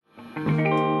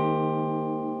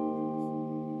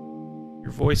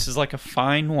Your voice is like a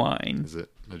fine wine. Is it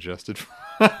adjusted?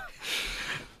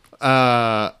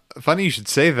 Funny you should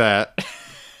say that.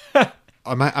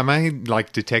 Am I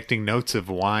like detecting notes of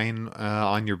wine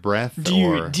on your breath? Do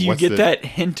you get that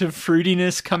hint of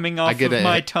fruitiness coming off of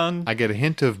my tongue? I get a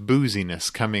hint of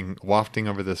booziness wafting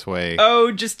over this way.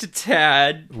 Oh, just a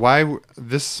tad. Why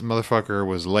this motherfucker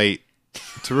was late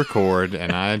to record,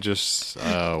 and I just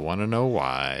want to know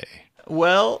why.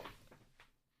 Well,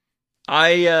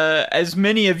 as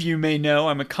many of you may know,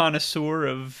 I'm a connoisseur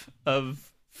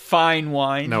of fine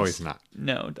wines. No, he's not.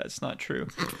 No, that's not true.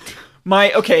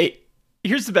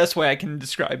 Here's the best way I can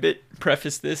describe it.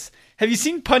 Preface this. Have you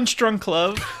seen Punch Drunk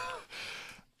Love?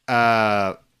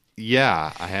 Yeah,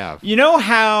 I have. You know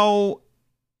how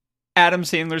Adam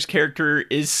Sandler's character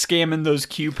is scamming those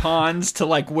coupons to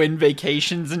like win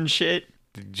vacations and shit?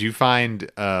 Did you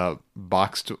find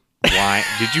boxed wine?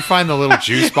 Did you find the little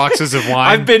juice boxes of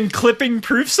wine? I've been clipping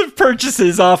proofs of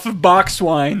purchases off of boxed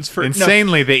wines for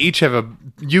insanely. They each have a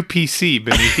UPC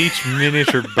beneath each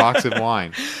miniature box of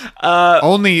wine.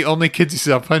 Only kids who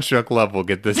saw Punch Drunk Love will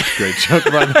get this great joke,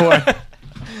 by the way.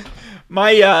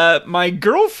 My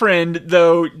girlfriend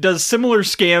though does similar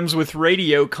scams with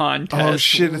radio contests. Oh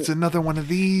shit! It's another one of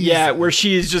these. Yeah, where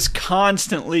she is just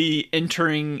constantly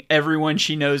entering everyone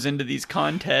she knows into these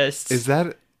contests.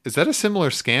 Is that a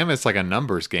similar scam? It's like a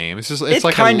numbers game. It's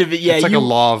like kind of yeah. It's like a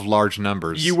law of large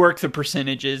numbers. You work the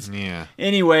percentages. Yeah.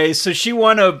 Anyway, so she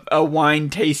won a wine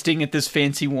tasting at this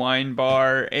fancy wine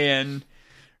bar, it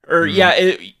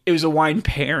was a wine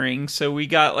pairing. So we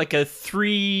got like a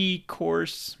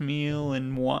 3-course meal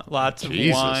and lots of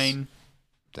wine.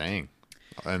 Dang,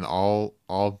 and all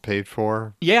paid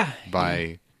for. Yeah.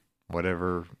 By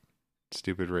whatever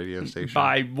stupid radio station.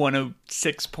 By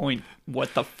 106 point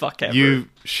what the fuck ever.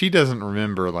 She doesn't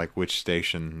remember like which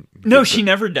station. No, she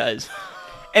never does.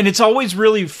 And it's always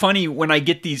really funny when I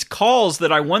get these calls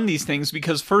that I won these things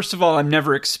because first of all, I'm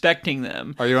never expecting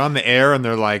them. Are you on the air and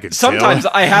they're like, sometimes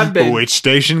I have been. Which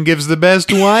station gives the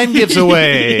best wine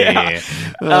giveaway? Yeah.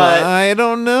 I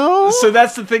don't know. So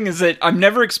that's the thing is that I'm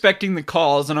never expecting the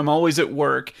calls and I'm always at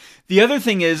work. The other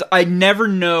thing is I never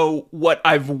know what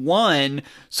I've won.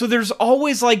 So there's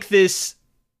always like this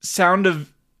sound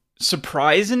of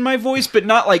surprise in my voice, but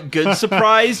not like good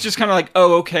surprise, just kind of like,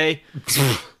 oh, okay.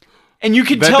 And you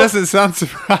can tell... That doesn't sound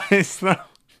surprised, though.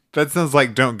 That sounds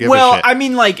like don't give a shit. Well, I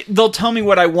mean, like, they'll tell me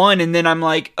what I won, and then I'm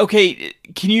like, okay,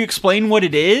 can you explain what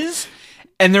it is?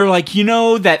 And they're like,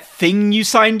 that thing you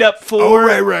signed up for? Oh,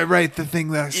 right. The thing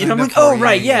that I signed up for. And I'm like,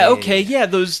 right, yeah, okay, yeah,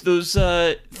 those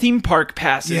theme park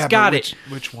passes, yeah, got it.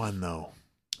 Which one, though?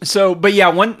 So, but yeah,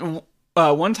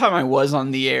 one time I was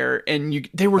on the air, and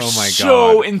they were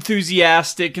so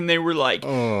enthusiastic, and they were like,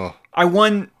 I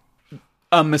won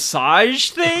a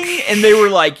massage thing, and they were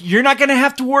like, you're not gonna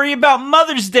have to worry about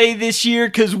Mother's Day this year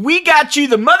because we got you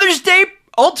the Mother's Day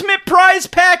ultimate prize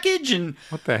package. And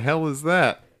what the hell is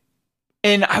that?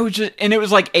 And it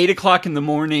was like 8:00 in the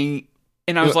morning,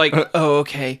 and I was like, oh,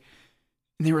 okay.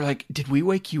 And they were like, did we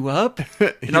wake you up?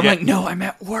 And I'm like, no, I'm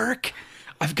at work,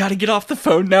 I've got to get off the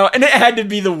phone now. And it had to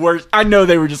be the worst. I know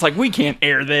they were just like, we can't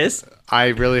air this. I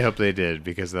really hope they did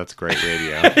because that's great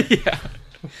radio. Yeah.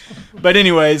 But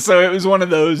anyway, so it was one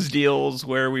of those deals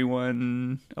where we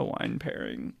won a wine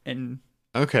pairing. And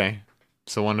okay,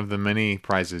 so one of the many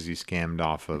prizes you scammed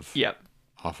off of. Yep.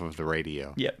 Off of the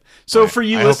radio. Yep. So for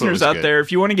you listeners out there,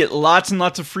 if you want to get lots and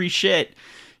lots of free shit,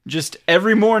 just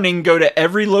every morning go to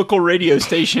every local radio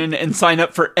station and sign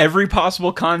up for every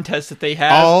possible contest that they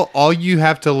have. All you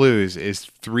have to lose is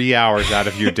 3 hours out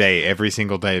of your day every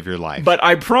single day of your life. But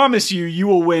I promise you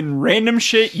will win random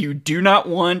shit you do not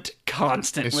want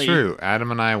constantly. It's true. Adam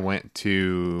and I went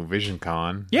to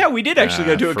VisionCon. Yeah, we did actually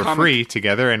go to a for comic free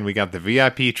together, and we got the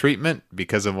VIP treatment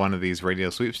because of one of these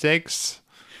radio sweepstakes,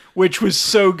 which was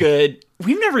so good.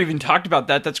 We've never even talked about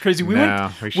that. That's crazy. We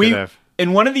should have.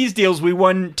 In one of these deals, we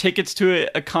won tickets to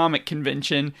a comic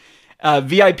convention,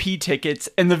 VIP tickets,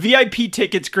 and the VIP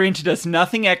tickets granted us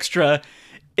nothing extra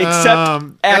except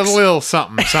a little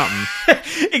something,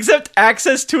 except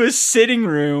access to a sitting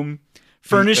room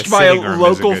furnished by a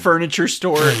local furniture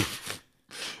store.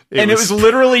 It was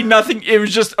literally nothing. It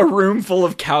was just a room full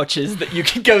of couches that you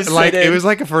could go sit in. It was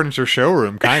like a furniture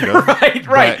showroom, kind of. right.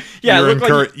 But Yeah,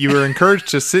 you were encouraged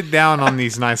to sit down on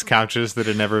these nice couches that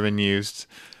had never been used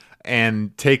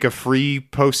and take a free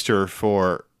poster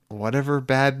for whatever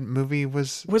bad movie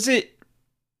was. Was it?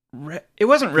 It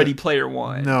wasn't Ready Player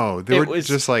One. No, it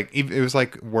was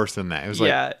like worse than that. It was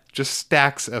like just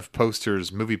stacks of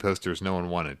posters, movie posters no one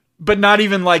wanted. But not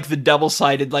even like the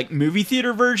double-sided like movie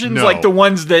theater versions, like the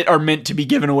ones that are meant to be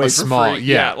given away for free.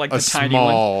 Yeah, like a the tiny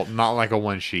small, one. not like a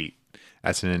one sheet.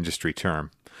 That's an industry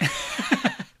term.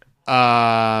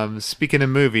 Speaking of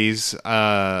movies,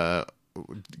 guess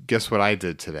what I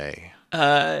did today?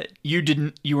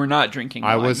 You were not drinking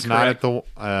wine, I was correct? not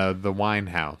at the wine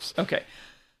house. Okay.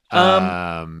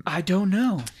 I don't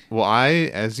know. Well,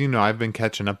 as you know, I've been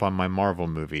catching up on my Marvel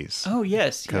movies. Oh,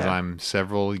 yes. Because I'm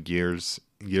several years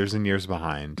and years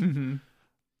behind.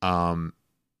 Mm-hmm.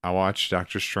 I watched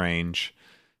Doctor Strange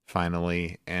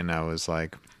finally, and I was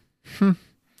like,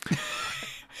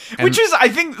 Which is, I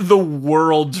think, the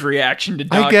world's reaction to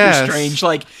Doctor Strange.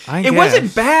 Like, it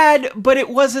wasn't bad, but it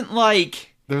wasn't like...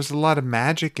 There was a lot of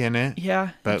magic in it.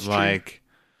 Yeah, but like,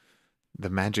 the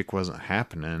magic wasn't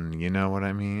happening. You know what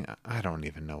I mean? I don't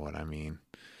even know what I mean.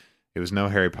 It was no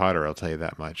Harry Potter, I'll tell you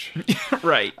that much.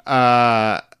 Right.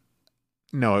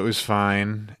 No, it was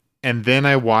fine. And then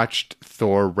I watched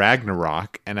Thor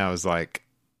Ragnarok, and I was like,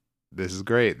 this is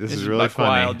great. This is really funny.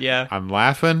 Wild, yeah. I'm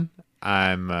laughing.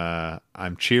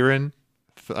 I'm cheering.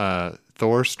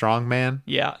 Thor Strongman.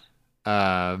 Yeah.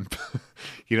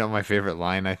 You know what my favorite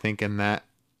line, I think, in that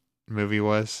movie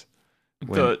was?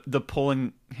 The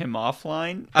pulling him off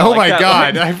line? Oh my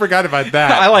God, I forgot about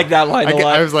that. I like that line a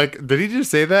lot. I was like, did he just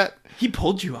say that? He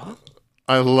pulled you off?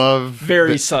 I love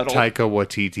very subtle Taika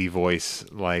Waititi voice.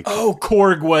 Like, oh,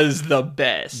 Korg was the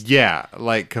best. Yeah,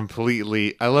 like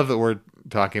completely. I love that we're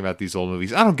talking about these old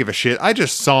movies. I don't give a shit. I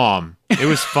just saw them. It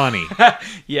was funny.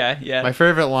 Yeah. My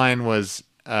favorite line was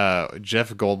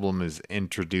Jeff Goldblum is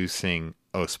introducing.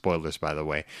 Oh, spoilers, by the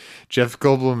way. Jeff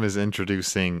Goldblum is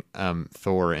introducing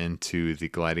Thor into the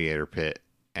gladiator pit,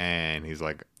 and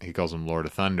he calls him Lord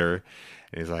of Thunder.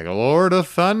 And he's like, Lord of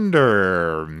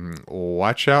Thunder,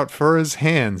 watch out for his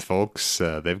hands, folks.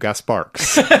 They've got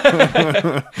sparks.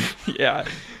 Yeah.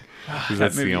 Because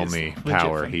that's the only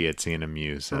power he had seen him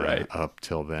use up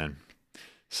till then.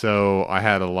 So I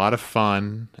had a lot of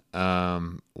fun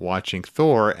watching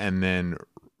Thor, and then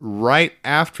right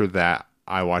after that,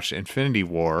 I watched Infinity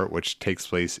War, which takes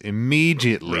place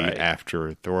immediately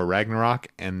after Thor Ragnarok,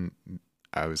 and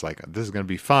I was like, this is going to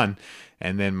be fun.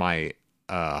 And then my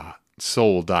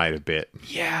soul died a bit.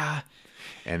 Yeah.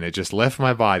 And it just left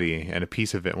my body, and a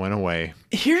piece of it went away.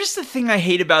 Here's the thing I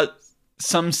hate about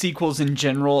some sequels in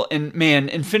general, and man,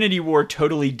 Infinity War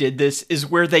totally did this, is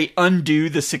where they undo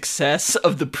the success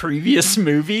of the previous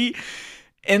movie.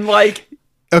 And like...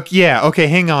 Okay,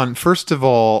 hang on. First of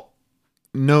all,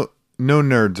 no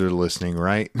nerds are listening,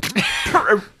 right?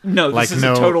 No, this is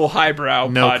a total highbrow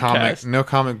podcast. No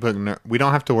comic book nerd. We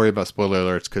don't have to worry about spoiler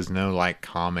alerts because no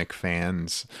comic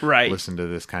fans listen to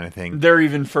this kind of thing. They're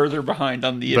even further behind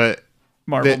on the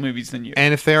Marvel movies than you.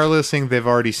 And if they are listening, they've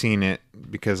already seen it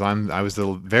because I was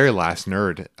the very last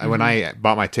nerd. Mm-hmm. When I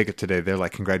bought my ticket today, they're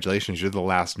like, congratulations, you're the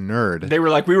last nerd. They were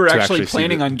like, we were actually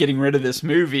planning on getting rid of this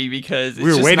movie because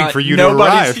we were waiting for you to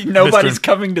arrive. Nobody's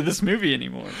coming to this movie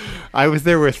anymore. I was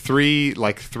there with three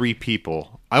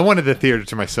people. I wanted the theater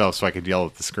to myself so I could yell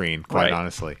at the screen, quite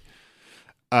honestly.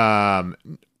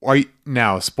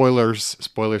 Now, spoiler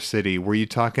city, were you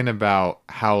talking about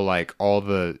how all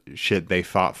the shit they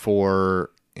fought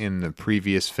for in the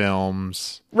previous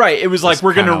films? Right, it was like,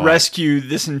 we're going to rescue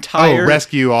this entire...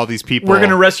 rescue all these people. We're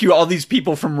going to rescue all these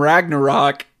people from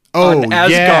Ragnarok on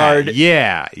Asgard.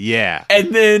 Yeah.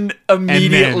 And then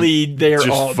immediately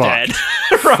they're all dead.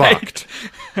 Fucked.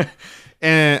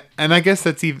 And I guess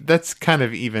that's kind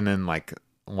of even in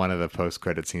one of the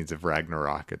post-credit scenes of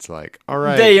Ragnarok. It's like, all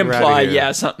right, they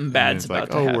imply, something bad's about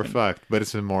to happen. We're fucked, but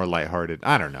it's a more lighthearted.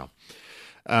 I don't know.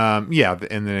 And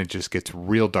then it just gets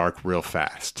real dark real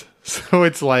fast. So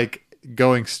it's like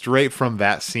going straight from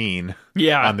that scene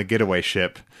on the getaway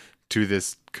ship to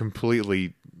this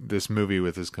movie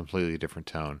with this completely different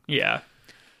tone. Yeah.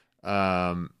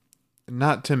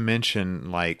 Not to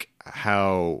mention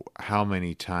how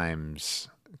many times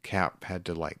Cap had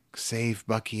to save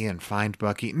Bucky and find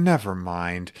Bucky. Never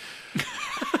mind.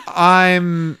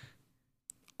 I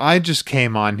just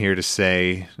came on here to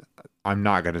say I'm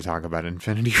not going to talk about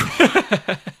Infinity War.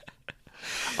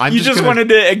 You just wanted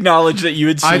to acknowledge that you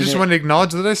had seen it. I just wanted to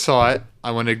acknowledge that I saw it.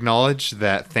 I want to acknowledge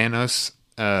that Thanos,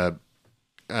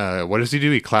 what does he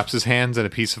do? He claps his hands and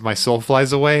a piece of my soul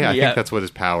flies away. I think that's what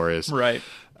his power is. Right.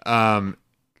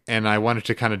 And I wanted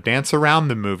to kind of dance around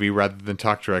the movie rather than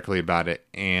talk directly about it.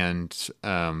 And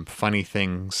funny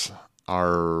things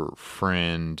our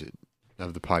friend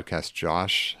of the podcast,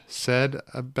 Josh, said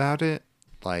about it.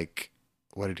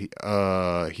 What did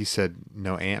he said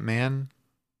no Ant-Man?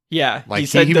 Yeah.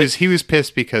 He was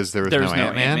pissed because there was no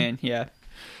Ant-Man. Yeah.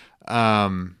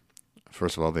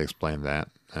 First of all, they explained that.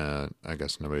 I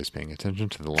guess nobody's paying attention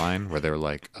to the line where they were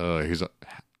like, he's a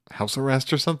house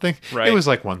arrest or something. Right. It was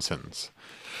one sentence.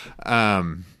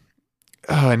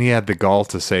 and he had the gall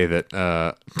to say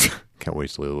that, can't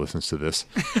wait till he listens to this.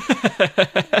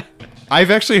 I've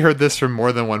actually heard this from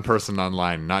more than one person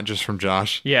online, not just from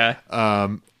Josh. Yeah.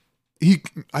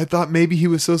 I thought maybe he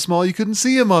was so small you couldn't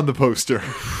see him on the poster.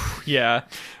 Yeah.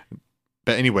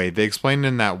 But anyway, they explained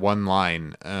in that one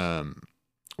line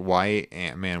why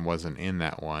Ant-Man wasn't in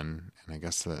that one. And I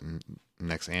guess the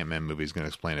next Ant-Man movie is going to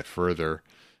explain it further.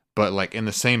 But like in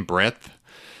the same breath,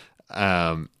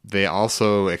 they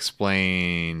also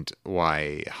explained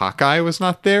why Hawkeye was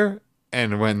not there.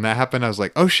 And when that happened, I was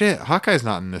like, oh shit, Hawkeye's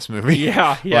not in this movie.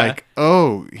 Yeah. Like,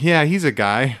 oh yeah, he's a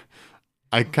guy.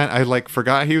 I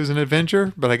forgot he was an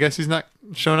Avenger, but I guess he's not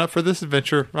showing up for this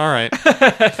adventure. All right.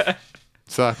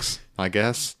 Sucks, I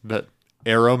guess, that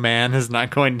Arrow Man is not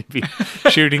going to be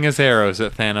shooting his arrows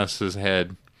at Thanos'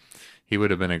 head. He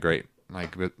would have been a great,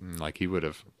 he would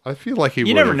have. I feel like he would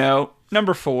have. You never know.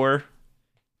 Number 4.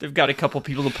 They've got a couple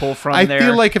people to pull from there. I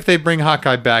feel like if they bring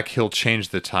Hawkeye back, he'll change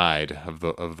the tide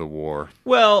of the war.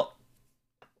 Well,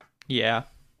 yeah.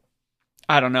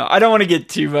 I don't know. I don't want to get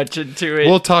too much into it.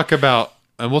 We'll talk about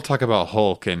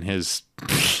Hulk and his.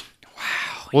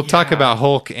 Wow. We'll talk about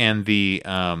Hulk and the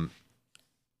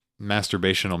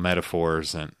masturbational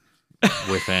metaphors and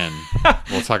within.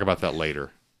 We'll talk about that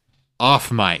later.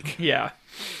 Off mic. Yeah.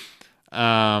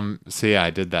 So yeah,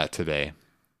 I did that today.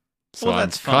 So well, I'm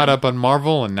caught up on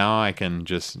Marvel, and now I can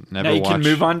just never watch. Now you can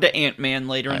move on to Ant-Man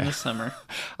later in the summer.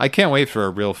 I can't wait for a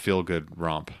real feel-good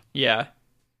romp. Yeah.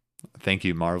 Thank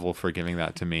you, Marvel, for giving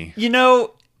that to me. You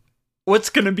know, what's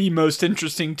going to be most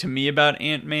interesting to me about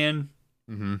Ant-Man,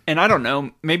 and I don't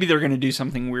know, maybe they're going to do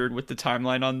something weird with the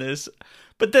timeline on this,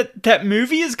 but that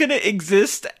movie is going to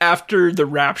exist after the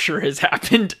Rapture has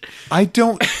happened. I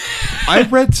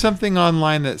read something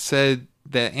online that said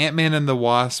that Ant-Man and the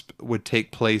Wasp would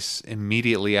take place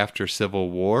immediately after Civil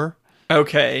War.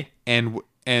 Okay. And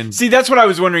see, that's what I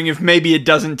was wondering, if maybe it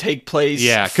doesn't take place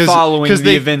following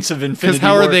the events of Infinity War. Because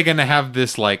how are they going to have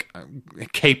this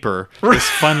caper, this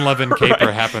fun-loving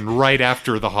caper happen right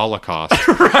after the Holocaust?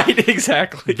 Right,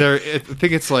 exactly. I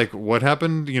think it's like, what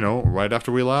happened, right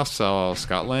after we last saw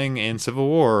Scott Lang in Civil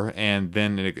War, and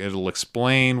then it'll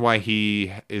explain why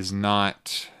he is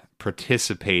not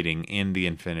participating in the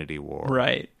Infinity War.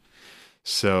 Right.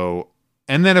 So,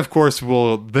 and then of course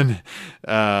maybe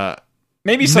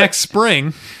next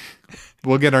spring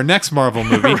we'll get our next Marvel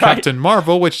movie, right. Captain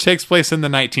Marvel, which takes place in the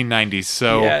 1990s.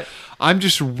 So yeah. I'm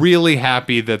just really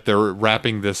happy that they're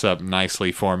wrapping this up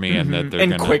nicely for me, and that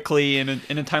they're quickly in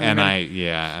a timely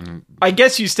manner. I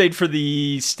guess you stayed for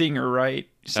the stinger, right?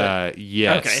 Yes.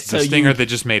 Okay, so the stinger that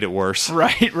just made it worse.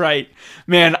 Right.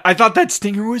 Man, I thought that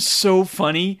stinger was so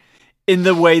funny in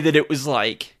the way that it was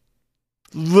like,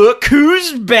 look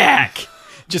who's back.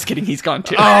 Just kidding, he's gone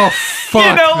too. Oh,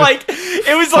 fuck. It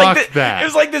was it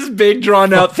was like this big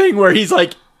drawn out thing where he's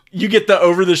like, you get the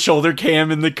over the shoulder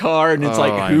cam in the car, and it's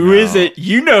who is it?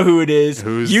 You know who it is.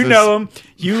 You know him.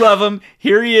 You love him.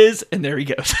 Here he is, and there he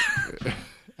goes.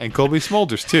 And Colby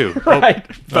Smulders too. Right.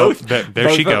 Both. There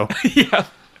she go. Yeah.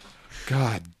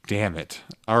 God damn it.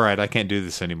 All right, I can't do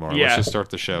this anymore. Yeah. Let's just start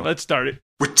the show. Let's start it.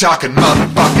 We're talking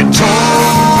motherfucking toys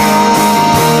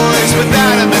with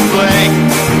Adam and Blake.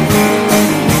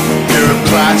 You're a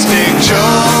plastic toy,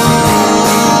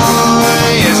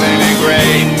 isn't it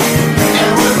great?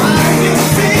 And we're finding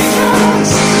features.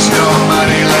 There's no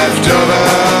money left over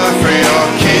for your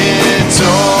kids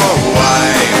or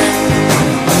wife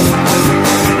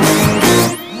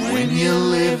when you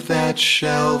live that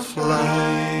shelf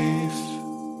life.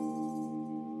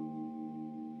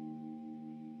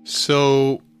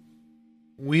 So,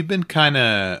 we've been kind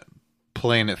of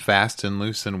playing it fast and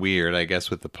loose and weird, I guess,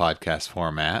 with the podcast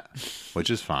format, which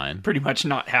is fine. Pretty much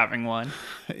not having one.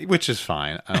 Which is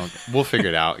fine. We'll figure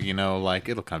it out,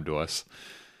 it'll come to us.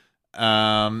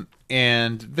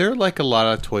 And there are a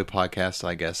lot of toy podcasts,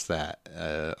 I guess, that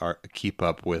keep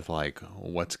up with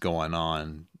what's going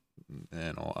on,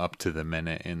 up to the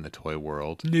minute in the toy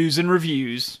world. News and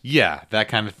reviews. Yeah, that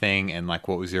kind of thing. And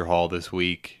what was your haul this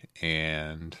week?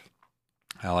 And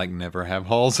I never have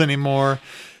hauls anymore.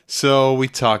 So we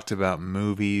talked about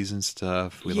movies and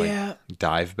stuff. We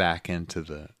dive back into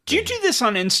the... Do you do this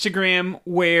on Instagram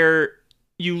where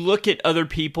you look at other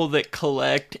people that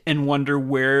collect and wonder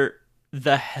where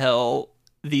the hell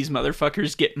these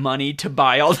motherfuckers get money to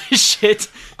buy all this shit?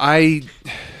 I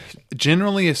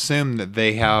generally assume that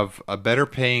they have a better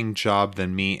paying job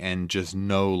than me and just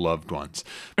no loved ones.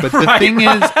 But the thing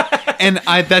is, and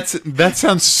that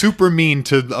sounds super mean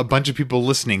to a bunch of people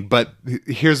listening, but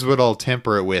here's what I'll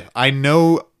temper it with. I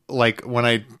know, when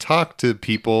I talk to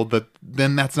people,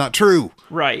 then that's not true.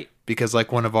 Right. Because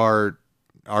one of our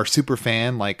are super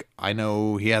fan. Like, I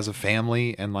know he has a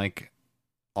family, and like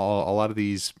a lot of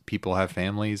these people have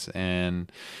families,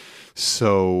 and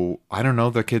so I don't know,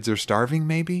 their kids are starving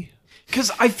maybe?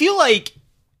 Because I feel like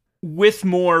with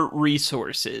more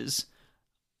resources,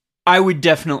 I would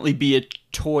definitely be a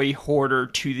toy hoarder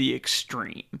to the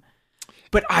extreme.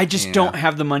 But I just don't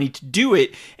have the money to do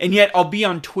it. And yet I'll be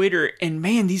on Twitter and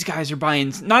man, these guys are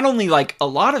buying not only like a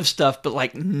lot of stuff, but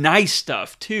like nice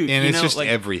stuff too. And it's just like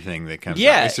everything that comes out.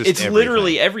 Yeah, it's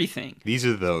literally everything. These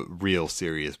are the real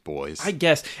serious boys. I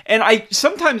guess. And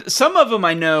sometimes some of them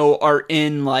I know are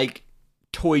in like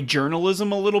toy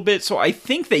journalism a little bit. So I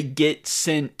think they get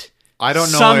sent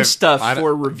some stuff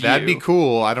for review. That'd be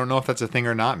cool. I don't know if that's a thing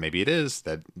or not. Maybe it is.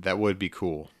 That would be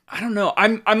cool. I don't know.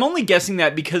 I'm only guessing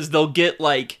that because they'll get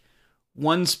like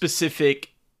one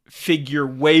specific figure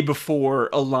way before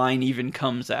a line even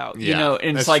comes out. Yeah, you know,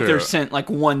 and it's like they're sent like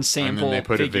one sample. And then they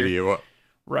put figure. A video up.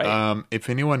 Right. If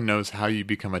anyone knows how you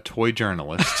become a toy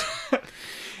journalist,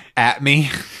 at me.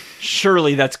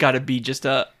 Surely that's got to be just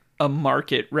a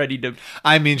market ready to.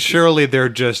 I mean, surely they're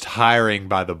just hiring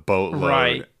by the boatload.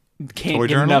 Right. Can't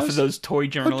get enough of those toy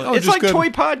journalists. It's like toy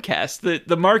podcasts.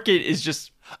 The market is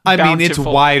just. I mean, it's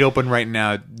wide open right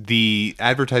now. The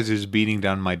advertisers beating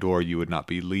down my door, you would not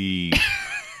believe.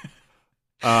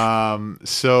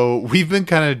 So we've been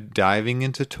kind of diving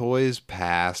into toys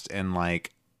past and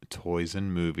like toys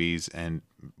and movies, and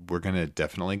we're going to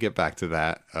definitely get back to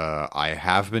that. I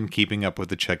have been keeping up with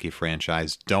the Chucky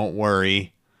franchise. Don't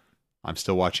worry. I'm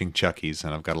still watching Chucky's,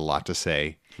 and I've got a lot to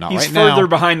say. He's further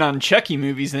behind on Chucky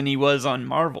movies than he was on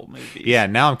Marvel movies. Yeah,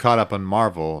 now I'm caught up on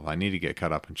Marvel. I need to get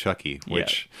caught up on Chucky,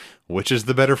 which is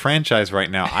the better franchise right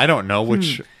now. I don't know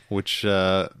which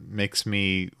makes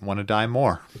me want to die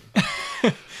more.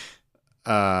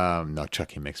 No,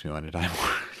 Chucky makes me want to die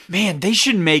more. Man, they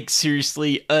should make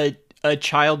seriously a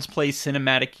Child's Play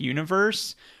cinematic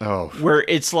universe. Where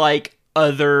it's like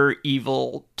other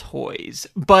evil toys,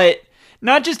 but.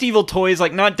 Not just evil toys,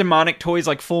 like not demonic toys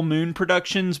like Full Moon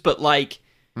Productions, but like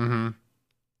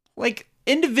like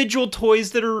individual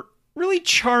toys that are really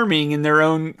charming in their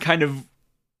own kind of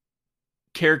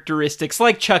characteristics,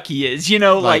 like Chucky is, you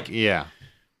know, like yeah.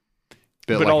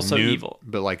 But like also evil.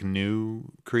 But like new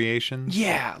creations?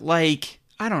 Yeah, like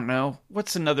I don't know.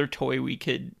 What's another toy we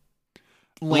could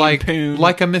lampoon?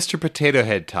 Like a Mr. Potato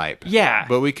Head type. Yeah.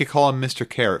 But we could call him Mr.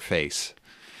 Carrot Face.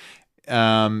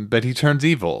 But he turns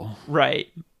evil. Right.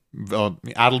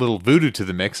 Add a little voodoo to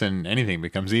the mix and anything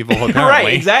becomes evil, apparently.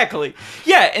 Right, exactly.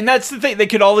 Yeah, and that's the thing. They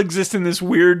could all exist in this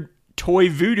weird toy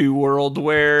voodoo world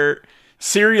where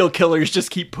serial killers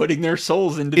just keep putting their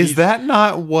souls into Is that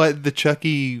not what the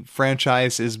Chucky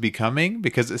franchise is becoming?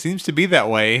 Because it seems to be that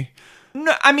way.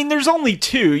 No, I mean, there's only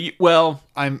two. Well,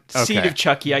 okay. Seed of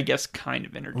Chucky, I guess, kind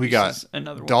of introduces we got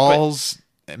another dolls,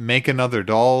 one. Make another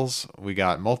dolls. We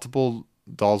got multiple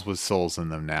dolls with souls in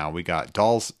them now. We got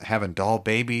dolls having doll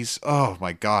babies. Oh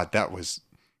my god, that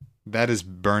is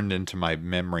burned into my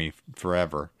memory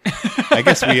forever. I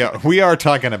guess we are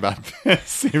talking about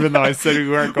this, even though I said we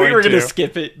weren't going to. We were going to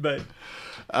skip it, but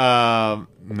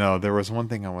no, there was one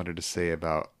thing I wanted to say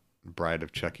about Bride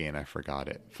of Chucky and I forgot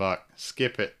it. Fuck,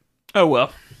 skip it. Oh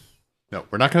well. No,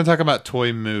 we're not going to talk about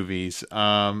toy movies.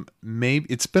 Maybe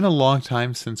it's been a long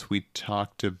time since we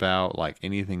talked about like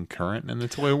anything current in the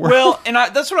toy world. Well, and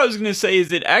that's what I was going to say.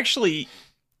 Is it actually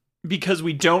because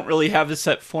we don't really have a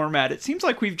set format? It seems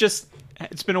like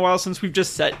it's been a while since we've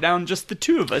just sat down, just the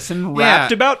two of us, and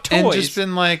rapped about toys, and just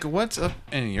been like, "What's up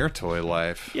in your toy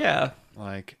life?" Yeah,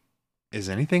 like, is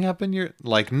anything up in your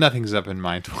nothing's up in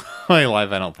my toy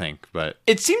life? I don't think, but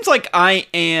it seems like I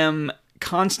am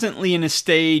constantly in a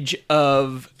stage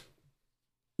of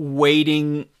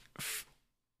waiting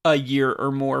a year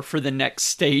or more for the next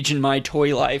stage in my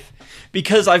toy life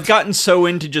because I've gotten so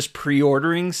into just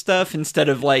pre-ordering stuff instead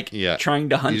of trying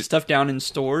to hunt stuff down in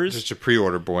stores. Just a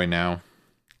pre-order boy now.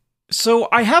 So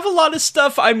I have a lot of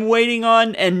stuff I'm waiting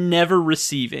on and never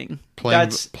receiving.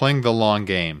 Playing the long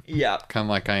game. Yeah. Kind of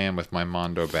like I am with my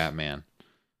Mondo Batman.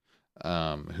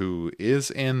 Who is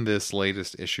in this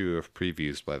latest issue of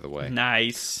previews, by the way.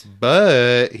 Nice.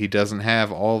 But he doesn't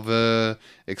have all the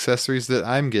accessories that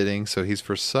I'm getting, so he's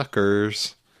for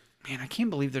suckers. Man, I can't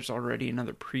believe there's already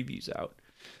another previews out.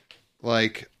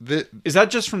 Is that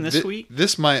just from this week?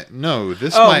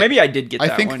 Maybe I did get that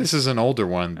one. I think this is an older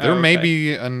one. There may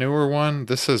be a newer one.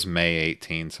 This is May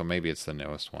 18, so maybe it's the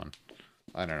newest one.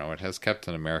 I don't know. It has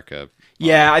Captain America.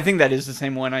 Yeah, I think that is the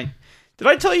same one. Did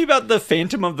I tell you about the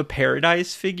Phantom of the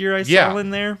Paradise figure I saw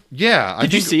in there? Yeah.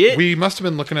 Did you see it? We must have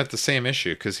been looking at the same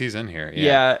issue because he's in here.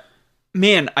 Yeah.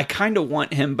 man, I kind of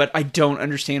want him, but I don't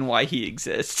understand why he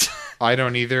exists. I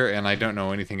don't either, and I don't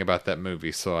know anything about that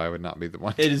movie, so I would not be the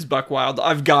one. It is Buck Wild.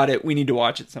 I've got it. We need to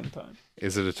watch it sometime.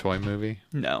 Is it a toy movie?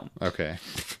 No. Okay.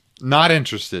 Not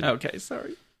interested. Okay,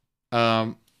 sorry.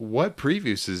 What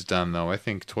Previews has done, though, I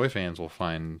think toy fans will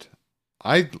find...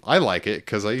 I like it,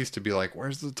 because I used to be like,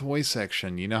 where's the toy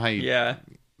section? You know how you... Yeah.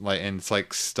 Like, and it's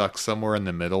like stuck somewhere in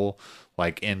the middle,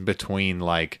 like in between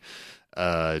like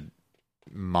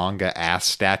manga ass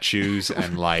statues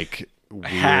and like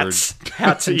weird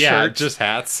hats and yeah, shirts. just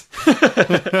hats.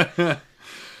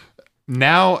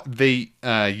 Now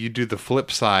you do the flip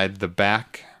side, the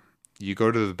back. You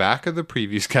go to the back of the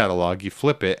Previews catalog, you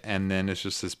flip it, and then it's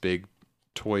just this big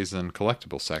toys and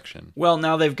collectible section. Well,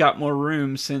 now they've got more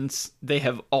room since they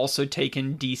have also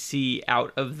taken DC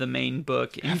out of the main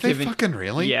book. And Have they fucking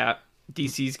really? Yeah.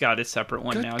 DC's got a separate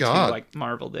one Good now, God. too, like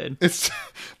Marvel did.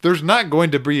 There's not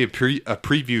going to be a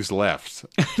Previews left.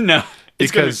 No.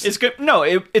 Because it's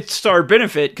to our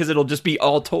benefit because it'll just be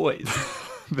all toys.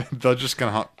 They're just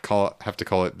gonna have to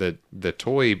call it the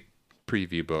toy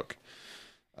preview book,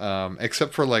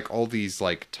 except for like all these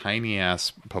like tiny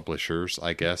ass publishers,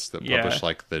 I guess, that publish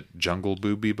like the Jungle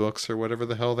Booby books or whatever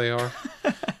the hell they are.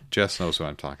 Jess knows what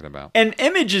I'm talking about. And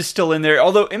Image is still in there,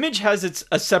 although Image has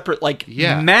a separate like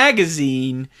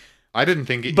magazine. I didn't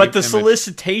think it. But the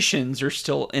solicitations are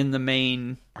still in the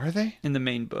main. Are they in the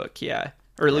main book? Yeah,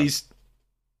 or at least.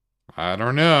 I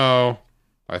don't know.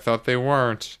 I thought they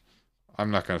weren't. I'm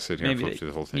not going to sit here and flip through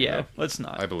the whole thing. Yeah, though. let's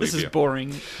not. I believe this is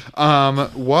boring.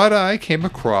 What I came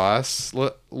across,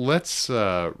 let's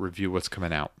review what's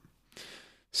coming out.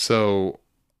 So,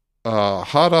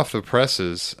 hot off the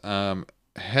presses,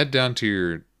 head down to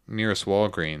your nearest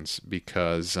Walgreens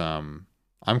because I'm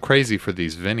crazy for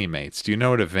these Vinnie-Mates. Do you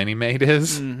know what a Vinnie-Mate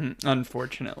is? Mm-hmm.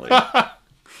 Unfortunately.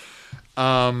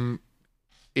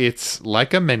 It's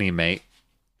like a Mini-Mate,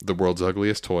 the world's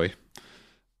ugliest toy.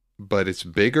 But it's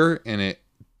bigger and it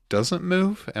doesn't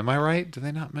move. Am I right? Do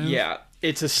they not move? Yeah,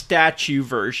 it's a statue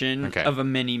version of a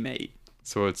Mini-Mate.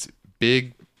 So it's a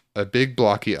big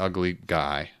blocky ugly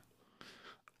guy.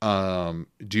 Do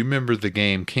you remember the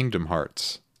game Kingdom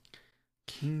Hearts?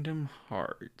 Kingdom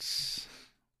Hearts.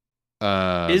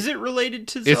 Is it related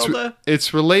to Zelda?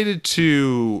 It's related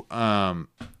to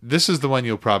this is the one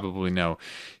you'll probably know.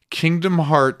 Kingdom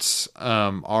Hearts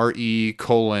RE:/memory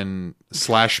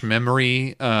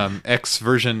X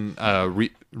version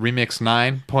remix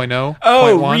 9.0.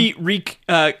 Oh,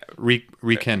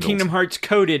 rekindled. Kingdom Hearts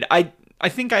Coded. I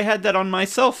think I had that on my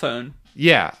cell phone.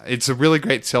 Yeah, it's a really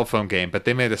great cell phone game, but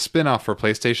they made a spin-off for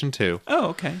PlayStation 2. Oh,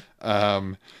 okay.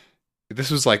 This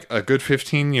was like a good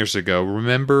 15 years ago.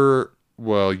 Remember,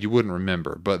 well, you wouldn't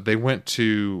remember, but they went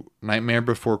to Nightmare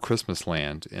Before Christmas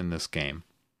Land in this game.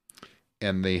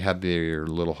 And they had their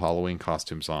little Halloween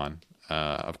costumes on.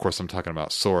 Of course, I'm talking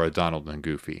about Sora, Donald, and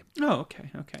Goofy. Oh, okay.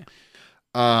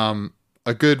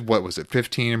 A good,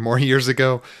 15 or more years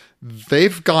ago,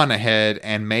 they've gone ahead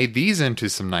and made these into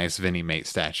some nice Vinnie-Mate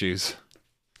statues.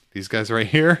 These guys right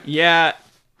here. Yeah.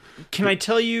 Can I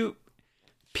tell you,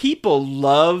 people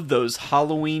love those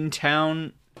Halloween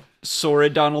Town Sora,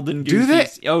 Donald, and Goofy. Do they?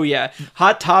 Oh, yeah.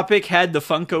 Hot Topic had the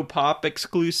Funko Pop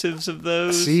exclusives of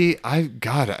those. See,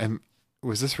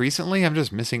 was this recently? I'm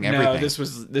just missing everything. No, this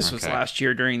was last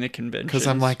year during the convention. Because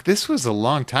I'm like, this was a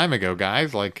long time ago,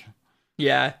 guys. Like,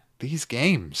 yeah, these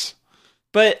games.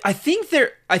 But I think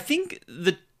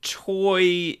the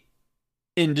toy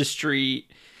industry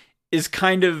is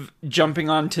kind of jumping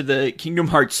onto the Kingdom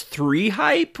Hearts 3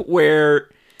 hype, where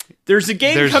there's a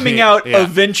game coming out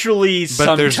eventually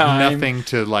sometime. But there's nothing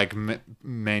to like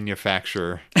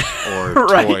manufacture or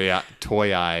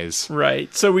toy eyes.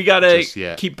 Right. So we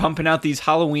gotta keep pumping out these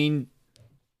Halloween.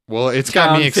 Well, it's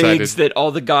got me excited figs that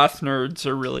all the goth nerds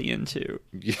are really into.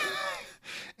 Yeah.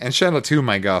 And shout out to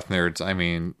my goth nerds. I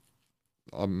mean,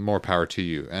 more power to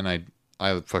you. And I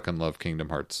fucking love Kingdom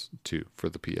Hearts 2 for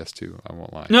the PS2. I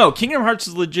won't lie. No, Kingdom Hearts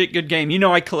is a legit good game. You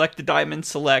know, I collect the Diamond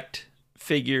Select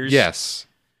figures. Yes.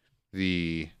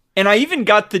 And I even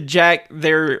got the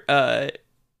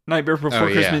Nightmare Before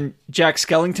Christmas Jack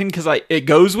Skellington because it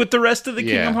goes with the rest of the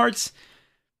Kingdom Hearts.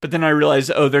 But then I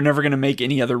realized, they're never going to make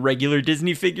any other regular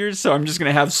Disney figures, so I'm just going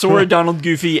to have Sora, Donald,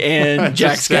 Goofy, and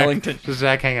Jack Skellington. Just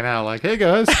Jack hanging out like, hey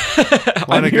guys,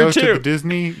 want to go to the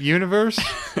Disney universe?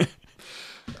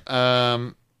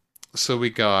 So we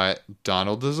got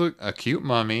Donald as a cute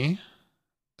mummy,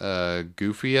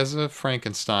 Goofy as a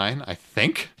Frankenstein, I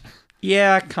think.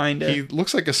 Yeah, kind of. He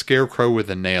looks like a scarecrow with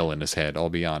a nail in his head, I'll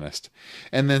be honest.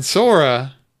 And then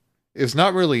Sora is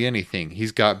not really anything.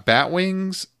 He's got bat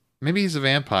wings. Maybe he's a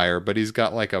vampire, but he's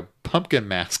got like a pumpkin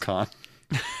mask on.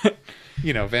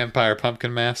 vampire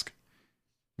pumpkin mask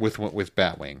with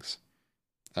bat wings.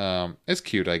 It's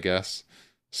cute, I guess.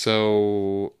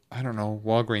 So I don't know.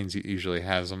 Walgreens usually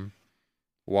has them.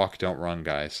 Walk, don't run,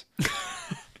 guys.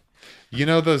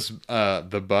 Those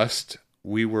the bust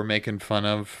we were making fun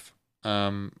of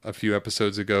a few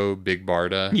episodes ago, Big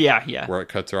Barda. Yeah. Where it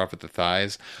cuts her off at the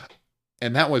thighs.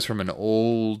 And that was from an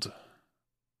old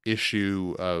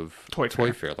issue of Toy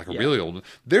Fair, like a really old.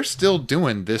 They're still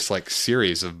doing this like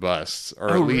series of busts, or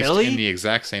at least in the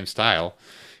exact same style.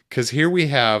 Because here we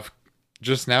have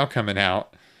just now coming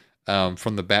out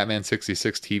from the Batman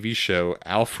 66 TV show,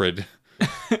 Alfred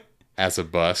as a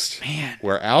bust. Man.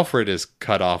 Where Alfred is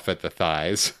cut off at the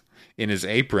thighs in his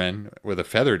apron with a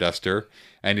feather duster,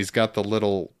 and he's got the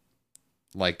little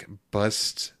like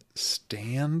bust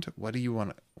stand. What do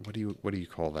you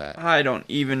call that? I don't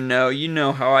even know. You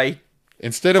know how I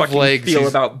instead of legs feel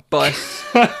about busts.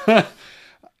 What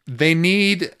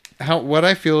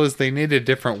I feel is they need a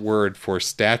different word for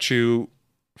statue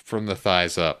from the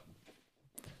thighs up.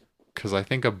 Because I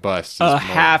think a bust is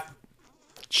half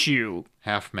chew.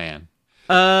 Half man.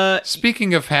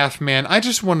 Speaking of half man, I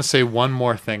just want to say one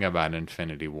more thing about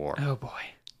Infinity War. Oh boy.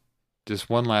 Just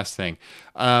one last thing.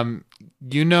 Tyrion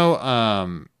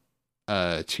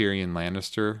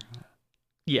Lannister?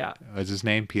 Yeah. What's his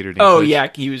name? Peter Dinklage? Oh yeah,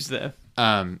 he was the...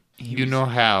 know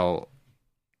how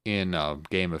in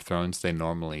Game of Thrones they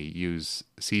normally use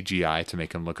CGI to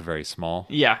make him look very small?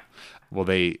 Yeah. Well,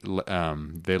 they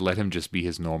let him just be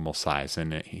his normal size,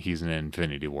 and he's in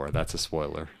Infinity War. That's a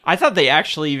spoiler. I thought they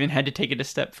actually even had to take it a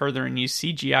step further and use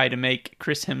CGI to make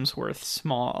Chris Hemsworth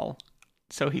small,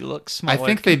 so he looks smaller. I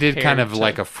think they did kind of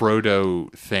like a Frodo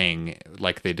thing,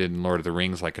 like they did in Lord of the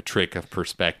Rings, like a trick of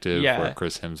perspective where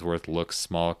Chris Hemsworth looks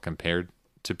small compared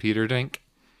to Peter Dink.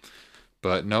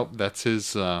 But nope, that's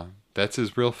his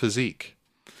real physique.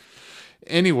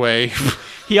 Anyway,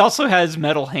 he also has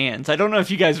metal hands. I don't know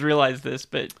if you guys realize this,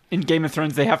 but in Game of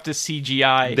Thrones they have to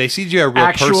CGI. They CGI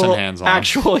real person hands on him.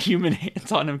 Actual human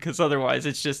hands on him, because otherwise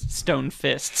it's just stone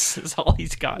fists is all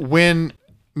he's got.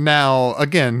 Now,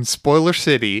 again, spoiler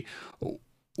city,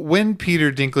 when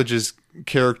Peter Dinklage's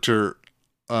character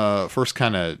first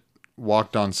kind of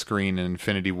walked on screen in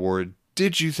Infinity War,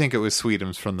 did you think it was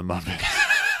Sweetums from the Muppets?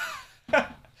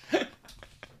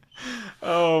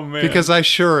 Oh, man. Because I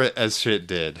sure as shit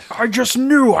did. I just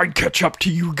knew I'd catch up to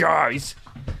you guys.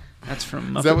 That's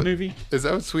from Muppet Movie. Is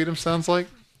that what Sweetums sounds like?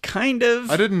 Kind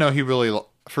of. I didn't know he really...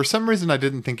 For some reason, I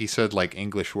didn't think he said, like,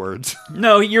 English words.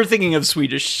 No, you're thinking of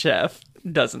Swedish Chef.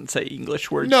 Doesn't say English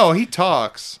words. No, he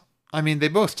talks. I mean, they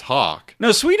both talk. No,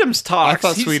 Sweetums talks. I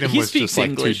thought Sweetums was just, like,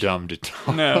 English. too dumb to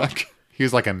talk. No. He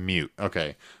was like a mute.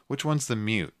 Okay. Which one's the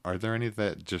mute? Are there any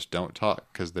that just don't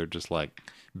talk because they're just, like,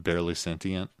 barely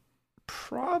sentient?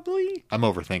 Probably. I'm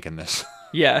overthinking this.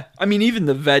 Yeah. I mean, even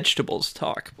the vegetables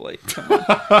talk, Blake. Come on.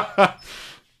 How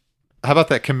about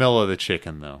that Camilla the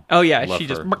chicken, though? Oh, yeah. She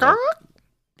just...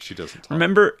 She doesn't talk.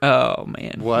 Remember? Oh,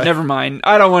 man. What? Never mind.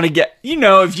 I don't want to get...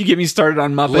 if you get me started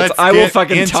on Muppets, I will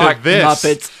fucking talk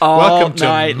Muppets all Welcome to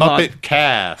night Muppet long.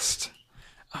 Cast.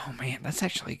 Oh, man. That's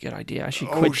actually a good idea. I should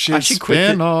Oh, quit. shit. I should quit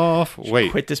Spin-off.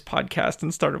 Wait. Quit this podcast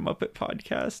and start a Muppet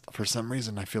podcast. For some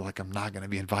reason, I feel like I'm not going to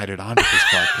be invited onto this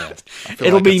podcast. I feel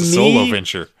It'll like be it's a me. solo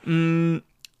venture.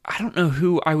 I don't know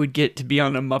who I would get to be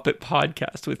on a Muppet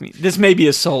podcast with me. This may be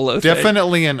a solo thing.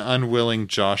 Definitely an unwilling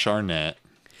Josh Arnett.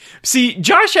 See,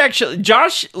 Josh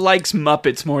likes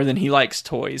Muppets more than he likes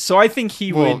toys, so I think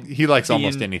he would. Well, he likes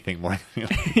almost anything more than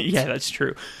yeah, that's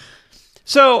true.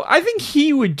 So I think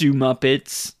he would do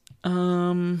Muppets. I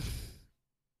don't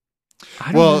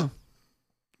know.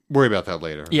 Worry about that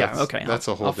later. Yeah, okay. That's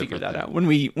a whole I'll different figure that thing. out.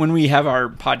 When we have our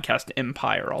podcast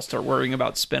empire, I'll start worrying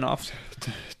about spinoffs.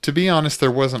 To be honest,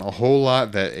 there wasn't a whole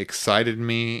lot that excited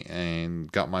me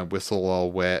and got my whistle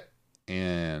all wet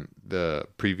in the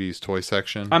previews toy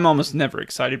section. I'm almost never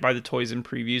excited by the toys and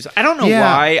previews. I don't know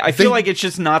why. I feel like it's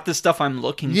just not the stuff I'm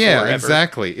looking for. Yeah,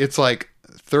 exactly. It's like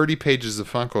 30 pages of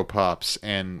Funko Pops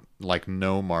and like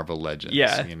no Marvel Legends.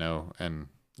 Yeah. And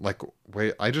like,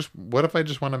 wait, what if I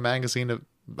just want a magazine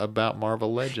about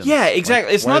Marvel Legends? Yeah, exactly.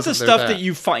 Like, it's not the stuff that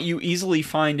you easily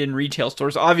find in retail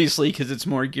stores, obviously, because it's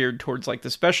more geared towards like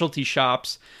the specialty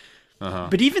shops. Uh-huh.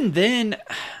 But even then,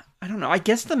 I don't know. I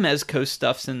guess the Mezco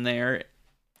stuff's in there.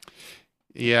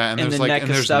 Yeah, and the there's like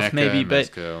NECA stuff NECA maybe, and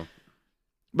but Mezco.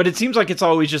 But it seems like it's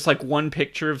always just like one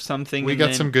picture of something. We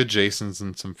got some good Jasons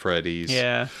and some Freddys.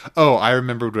 Yeah. Oh, I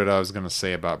remembered what I was going to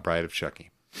say about Bride of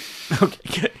Chucky.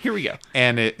 Okay, good. Here we go.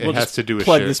 And it has to do with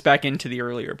plug this back into the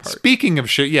earlier part. Speaking of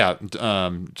shit, yeah.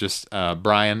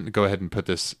 Brian, go ahead and put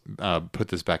this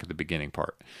back at the beginning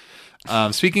part.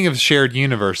 Speaking of shared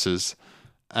universes,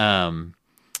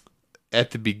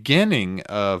 at the beginning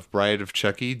of Bride of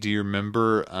Chucky, do you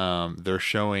remember they're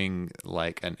showing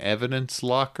like an evidence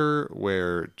locker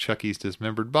where Chucky's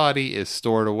dismembered body is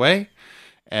stored away,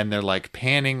 and they're like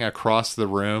panning across the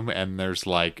room, and there's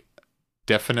like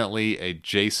definitely a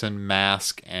Jason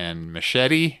mask and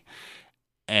machete,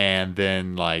 and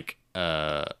then like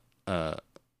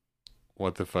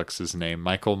what the fuck's his name?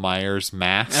 Michael Myers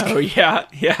mask. Oh yeah.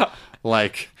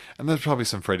 Like, and there's probably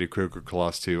some Freddy Krueger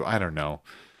claws too. I don't know.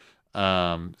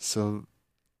 So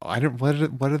I don't.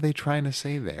 What are they trying to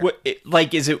say there?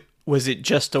 Was it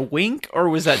just a wink, or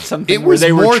was that something where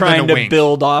they were trying to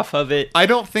build off of it? I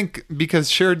don't think, because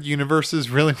shared universes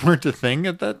really weren't a thing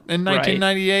in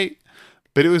 1998. Right.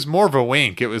 But it was more of a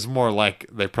wink. It was more like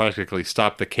they practically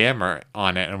stopped the camera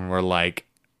on it and were like,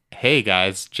 "Hey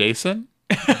guys, Jason,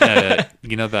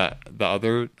 you know the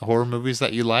other horror movies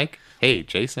that you like? Hey,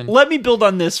 Jason." Let me build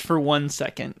on this for 1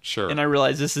 second. Sure. And I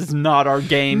realize this is not our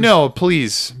game. No,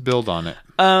 please build on it.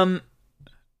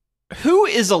 Who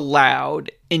is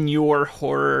allowed in your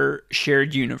horror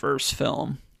shared universe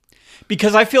film?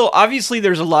 Because I feel, obviously,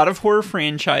 there's a lot of horror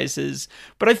franchises,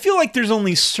 but I feel like there's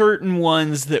only certain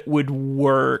ones that would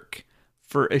work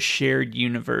for a shared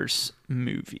universe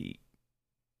movie.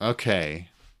 Okay.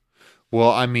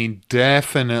 Well, I mean,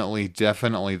 definitely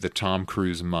the Tom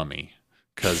Cruise Mummy.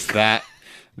 Because that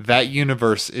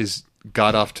universe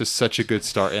got off to such a good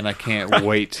start, and I can't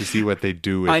wait to see what they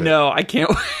do with it. I know, I can't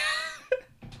wait.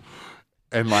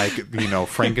 And like,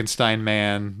 Frankenstein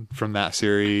Man from that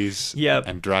series. Yep.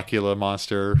 And Dracula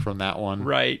monster from that one.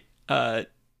 Right. The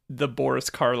Boris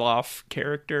Karloff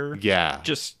character. Yeah.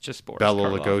 Just Boris Bela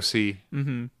Karloff. Lugosi.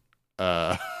 Mm-hmm.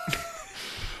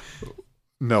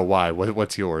 No, why?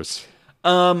 What's yours?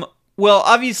 Well,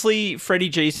 obviously, Freddy,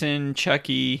 Jason,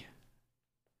 Chucky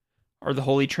are the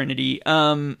Holy Trinity.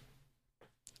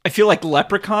 I feel like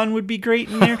Leprechaun would be great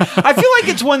in there. I feel like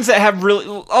it's ones that have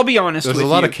really... I'll be honest with you.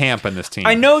 There's a lot of camp in this team.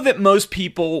 I know that most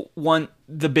people want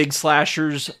the big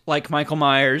slashers like Michael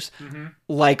Myers,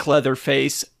 like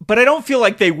Leatherface, but I don't feel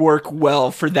like they work well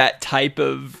for that type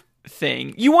of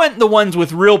thing. You want the ones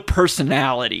with real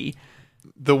personality.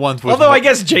 The ones with... Although I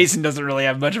guess Jason doesn't really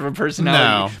have much of a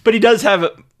personality. No. But he does have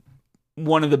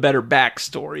one of the better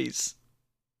backstories.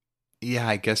 Yeah,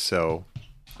 I guess so.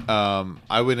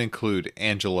 I would include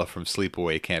Angela from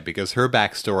Sleepaway Camp because her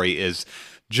backstory is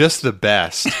just the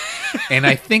best. And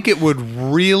I think it would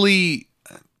really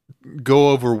go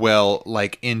over well,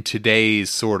 like in today's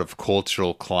sort of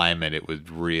cultural climate. It would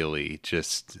really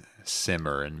just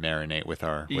simmer and marinate with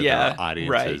our audiences,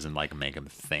 right. And like make them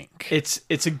think. It's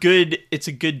a good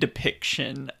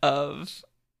depiction of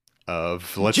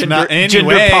let's gender, not anyway,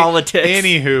 gender politics.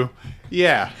 Anywho,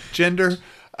 yeah, gender.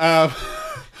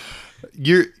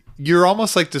 You're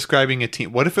almost like describing a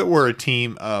team. What if it were a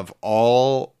team of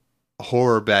all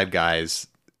horror bad guys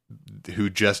who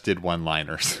just did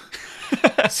one-liners?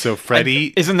 So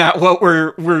Freddy, isn't that what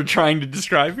we're trying to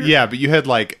describe here? Yeah, but you had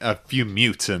like a few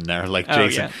mutes in there, like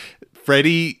Jason,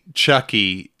 Freddy,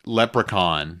 Chucky,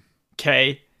 Leprechaun.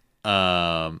 Okay. Who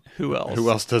else? Who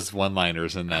else does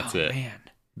one-liners, and that's it? Man,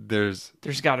 there's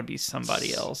got to be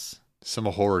somebody else. Some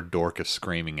horror dork is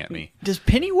screaming at me. Does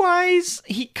Pennywise?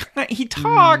 He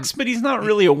talks, but he's not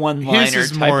really a one-liner. His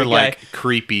is type more of like guy.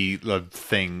 Creepy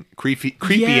thing,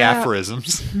 creepy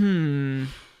aphorisms.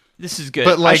 This is good.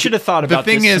 But like, I should have thought about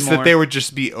this. The thing is more. that they would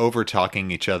just be over talking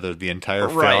each other the entire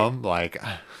film. Like,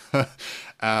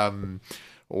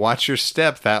 watch your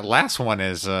step. That last one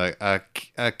is a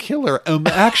killer.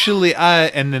 Actually,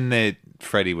 and then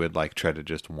Freddy would like try to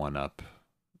just one up.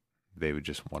 They would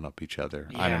just one up each other.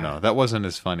 Yeah. I don't know. That wasn't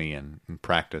as funny in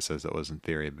practice as it was in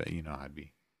theory, but I'd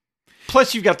be.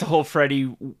 Plus, you've got the whole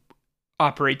Freddy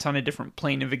operates on a different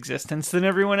plane of existence than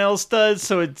everyone else does,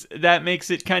 so that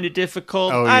makes it kind of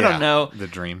difficult. I don't know. The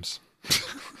dreams.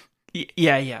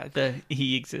 Yeah.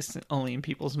 He exists only in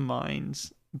people's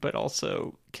minds, but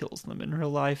also kills them in real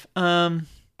life.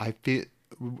 I feel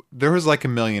there was like a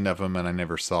million of them, and I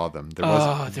never saw them.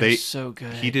 They're so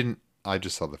good. He didn't. I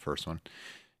just saw the first one.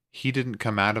 He didn't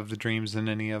come out of the dreams in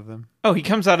any of them? Oh, he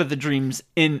comes out of the dreams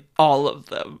in all of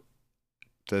them.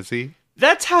 Does he?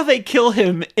 That's how they kill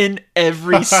him in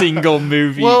every single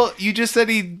movie. Well, you just said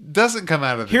he doesn't come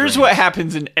out of the Here's dreams. what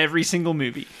happens in every single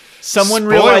movie.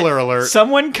 Spoiler alert.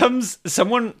 Someone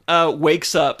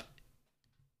wakes up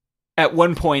at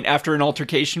one point after an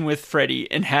altercation with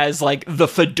Freddy and has like the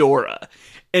fedora.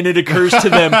 And it occurs to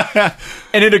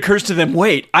them,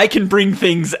 wait, I can bring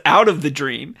things out of the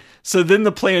dream. So then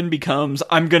the plan becomes,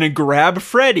 I'm going to grab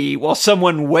Freddy while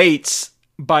someone waits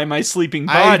by my sleeping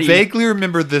body. I vaguely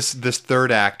remember this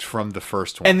third act from the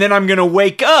first one. And then I'm going to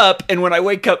wake up, and when I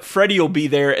wake up, Freddy will be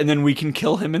there, and then we can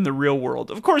kill him in the real world.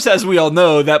 Of course, as we all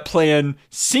know, that plan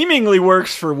seemingly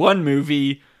works for one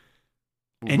movie,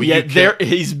 and yet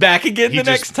he's back again the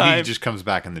next time. He just comes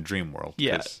back in the dream world.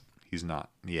 Yeah. He's not.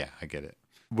 Yeah, I get it.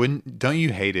 Don't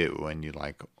you hate it when you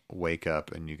like wake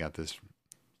up and you got this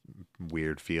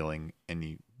weird feeling and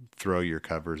you throw your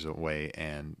covers away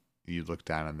and you look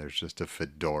down and there's just a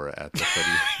fedora at the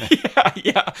foot of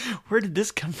your Yeah. Where did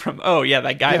this come from? Oh, yeah,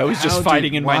 that guy I was just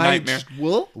fighting in my nightmare.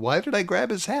 Why did I grab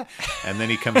his hat? And then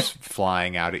he comes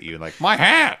flying out at you like, my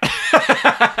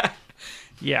hat!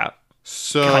 Yeah.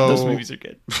 So, God, those movies are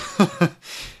good.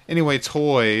 Anyway,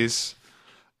 toys.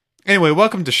 Anyway,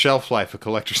 welcome to Shelf Life, a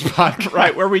collector's podcast.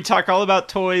 Right, where we talk all about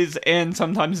toys and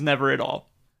sometimes never at all.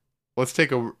 Let's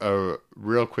take a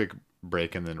real quick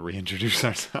break and then reintroduce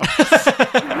ourselves.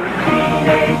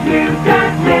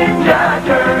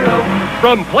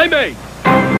 From Playmate.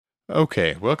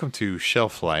 Okay, welcome to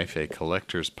Shelf Life, a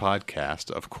collector's podcast.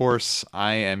 Of course,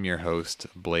 I am your host,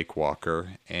 Blake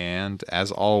Walker, and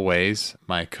as always,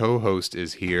 my co-host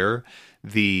is here,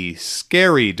 the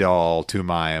scary doll to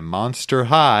my Monster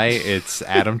High. It's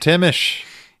Adam Timish.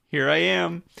 Here I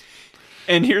am.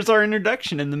 And here's our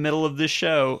introduction in the middle of this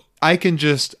show. I can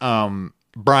just,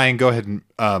 Brian, go ahead and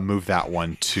move that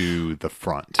one to the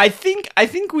front. I think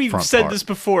we've said this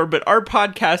before, but our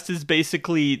podcast is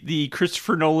basically the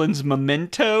Christopher Nolan's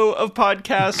Memento of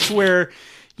podcasts, where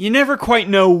you never quite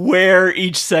know where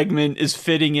each segment is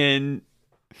fitting in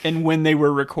and when they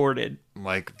were recorded.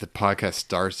 Like, the podcast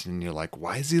starts and you're like,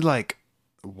 why is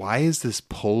this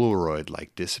Polaroid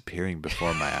like disappearing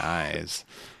before my eyes?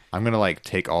 I'm going to like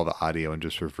take all the audio and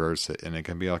just reverse it, and it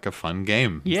can be like a fun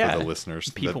game for the listeners.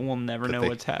 People will never know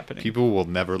what's happening. People will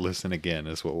never listen again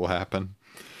is what will happen.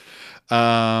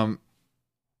 Do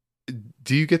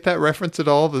you get that reference at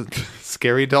all? The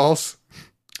scary dolls?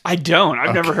 I don't.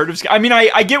 I've never heard of... I mean,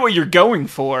 I get what you're going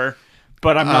for,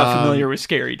 but I'm not familiar with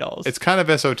scary dolls. It's kind of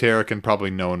esoteric, and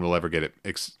probably no one will ever get it,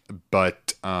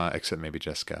 except maybe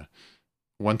Jessica.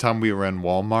 One time we were in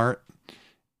Walmart,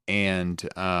 and...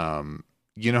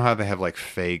 you know how they have like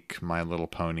fake My Little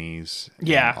Ponies?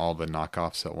 Yeah. And all the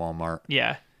knockoffs at Walmart?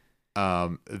 Yeah.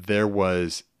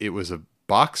 It was a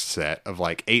box set of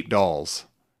like 8 dolls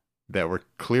that were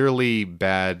clearly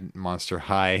bad Monster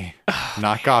High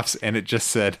knockoffs, and it just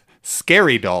said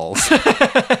scary dolls.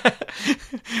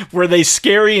 Were they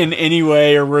scary in any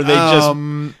way, or were they just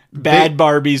bad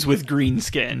Barbies with green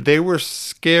skin? They were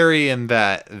scary in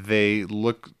that they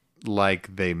look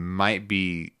like they might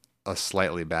be a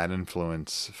slightly bad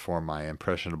influence for my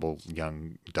impressionable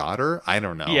young daughter. I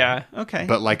don't know. Yeah, okay.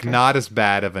 But like not as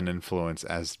bad of an influence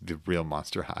as the real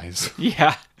Monster Highs.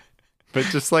 Yeah. But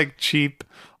just like cheap,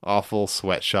 awful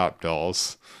sweatshop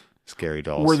dolls. Scary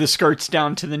dolls. Were the skirts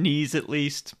down to the knees at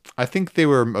least? I think they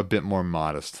were a bit more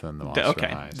modest than the Monster Highs.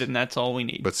 Okay, then that's all we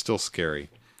need. But still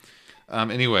scary.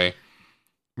 Anyway,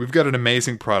 we've got an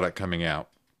amazing product coming out.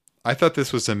 I thought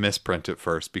this was a misprint at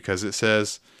first because it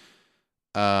says...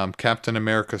 Captain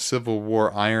America Civil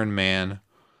War Iron Man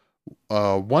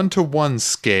 1-to-1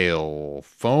 scale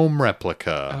foam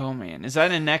replica. Oh man, is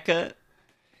that a NECA?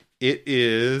 It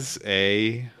is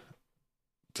a...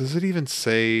 Does it even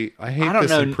say... I hate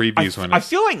this in previews when I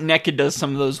feel like NECA does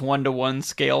some of those 1-to-1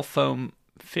 scale foam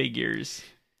figures.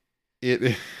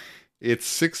 It's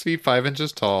 6 feet 5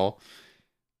 inches tall.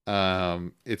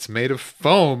 It's made of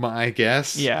foam, I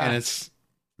guess. Yeah. And it's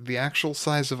the actual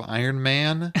size of Iron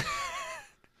Man.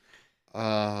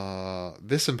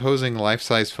 This imposing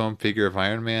life-size foam figure of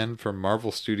Iron Man from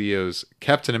Marvel Studios'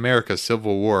 Captain America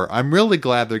Civil War. I'm really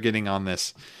glad they're getting on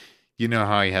this. You know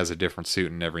how he has a different suit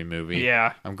in every movie?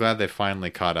 Yeah. I'm glad they finally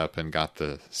caught up and got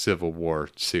the Civil War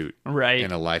suit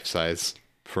in a life-size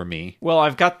for me. Well,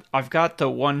 I've got the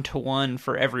 1-to-1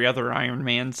 for every other Iron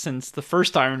Man since the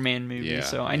first Iron Man movie,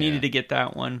 so I needed to get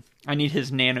that one. I need his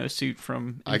nano suit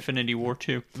from Infinity War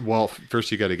 2. Well,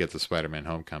 first you got to get the Spider-Man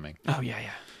Homecoming. Oh, yeah.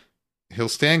 He'll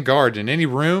stand guard in any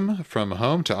room, from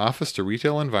home to office to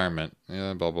retail environment.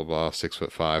 Yeah, blah, blah, blah.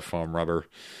 6'5", foam rubber.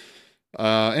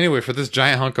 Anyway, for this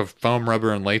giant hunk of foam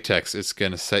rubber and latex, it's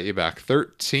going to set you back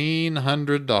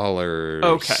 $1,300.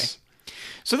 Okay.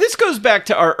 So this goes back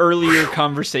to our earlier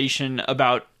conversation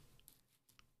about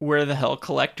where the hell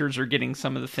collectors are getting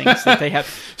some of the things that they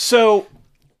have. So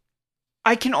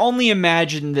I can only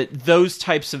imagine that those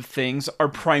types of things are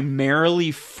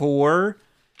primarily for...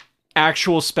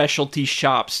 actual specialty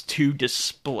shops to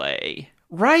display,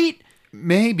 right?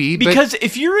 Maybe. Because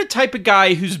if you're a type of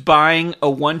guy who's buying a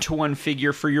 1-to-1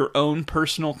 figure for your own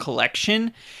personal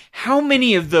collection, how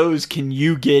many of those can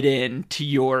you get into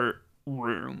your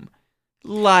room?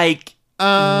 Like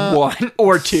 1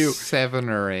 or 2. 7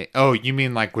 or 8. Oh, you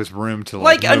mean like with room to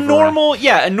like a normal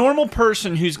around? A normal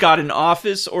person who's got an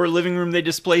office or a living room they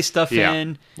display stuff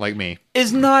in, like me,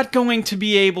 is not going to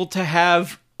be able to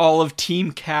have all of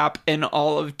Team Cap and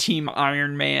all of Team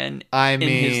Iron Man in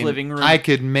his living room. I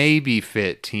could maybe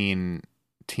fit Team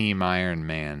Iron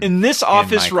Man in this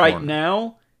office right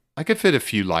now. I could fit a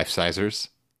few life-sizers.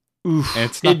 Oof, and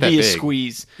it's not that big. It'd be a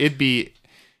squeeze. It'd be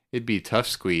a tough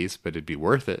squeeze, but it'd be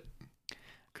worth it.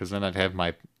 Because then I'd have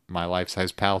my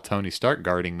life-size pal Tony Stark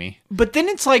guarding me. But then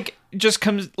it's like, just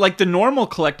comes, like the normal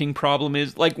collecting problem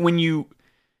is, like when you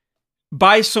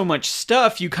buy so much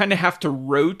stuff, you kind of have to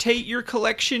rotate your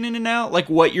collection in and out, like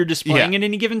what you're displaying at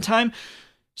any given time.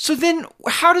 So then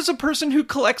how does a person who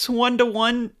collects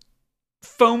 1-to-1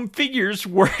 foam figures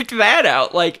work that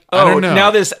out? Like, oh,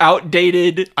 now this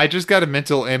outdated... I just got a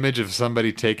mental image of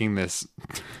somebody taking this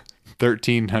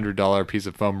 $1,300 piece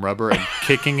of foam rubber and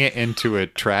kicking it into a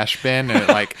trash bin,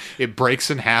 and it breaks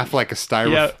in half like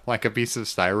a like a piece of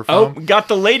styrofoam. Oh, got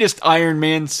the latest Iron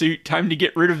Man suit. Time to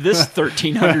get rid of this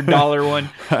 $1,300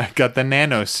 one. Got the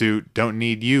nano suit. Don't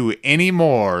need you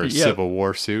anymore. Civil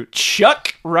War suit.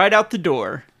 Chuck right out the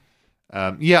door.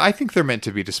 I think they're meant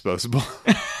to be disposable.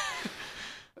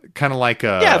 Kind of like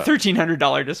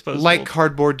 $1,300 disposable, like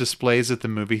cardboard displays at the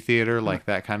movie theater, like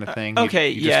that kind of thing. Okay,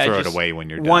 you just throw it away when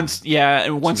you're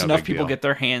done. Once enough people get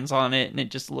their hands on it and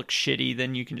it just looks shitty,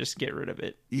 then you can just get rid of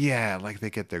it. Yeah, like they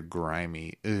get their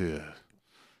grimy,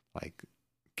 like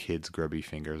kids' grubby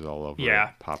fingers all over it,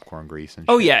 popcorn grease and shit.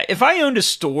 Oh yeah, if I owned a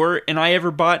store and I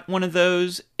ever bought one of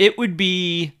those, it would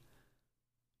be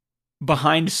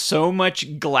behind so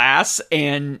much glass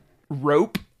and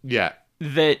rope. Yeah.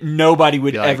 That nobody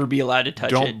would ever be allowed to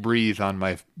touch it. Don't breathe on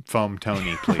my foam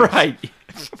Tony, please. Right.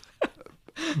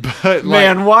 But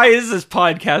man, why is this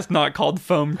podcast not called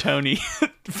Foam Tony?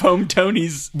 Foam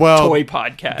Tony's toy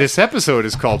podcast. This episode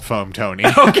is called Foam Tony.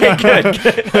 Okay, good.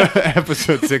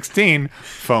 Episode 16,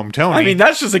 Foam Tony. I mean,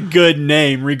 that's just a good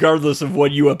name, regardless of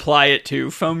what you apply it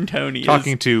to. Foam Tony.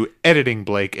 Talking to Editing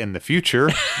Blake in the future,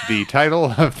 the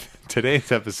title of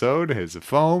today's episode is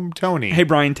Foam Tony. Hey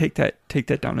Brian, take that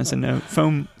down as a note.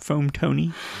 Foam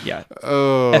Tony. Yeah.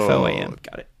 Oh. FOAM.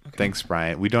 Got it. Okay. Thanks,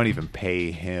 Brian. We don't even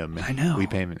pay him. I know. We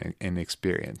pay him in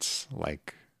experience.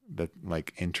 Like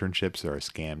internships are a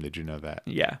scam. Did you know that?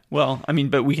 Yeah. Well, I mean,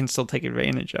 but we can still take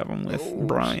advantage of them with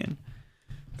Brian.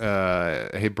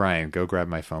 Hey Brian, go grab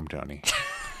my Foam Tony.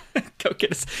 Go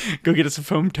get us a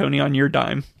Foam Tony on your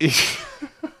dime.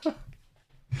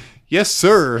 Yes,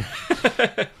 sir.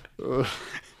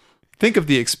 Think of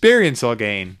the experience I'll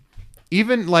gain.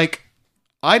 Even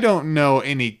I don't know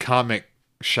any comic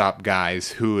shop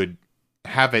guys who would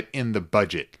have it in the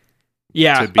budget.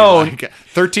 Yeah. To be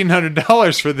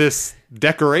 $1,300 for this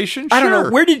decoration. Sure. I don't know.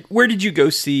 Where did you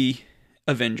go see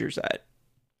Avengers at?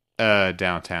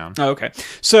 Downtown. Oh, okay.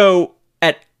 So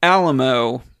at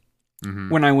Alamo,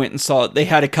 when I went and saw it, they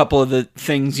had a couple of the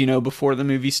things, before the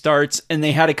movie starts, and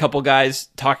they had a couple guys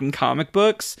talking comic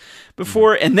books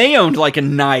before, and they owned a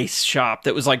nice shop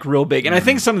that was real big. And I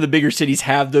think some of the bigger cities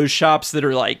have those shops that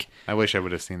are I wish I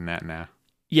would have seen that now.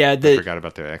 Yeah. I forgot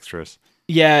about their extras.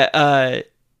 Yeah.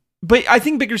 But I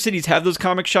think bigger cities have those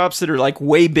comic shops that are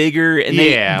way bigger, and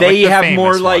they have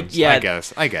more ones, I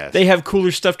guess they have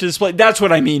cooler stuff to display. That's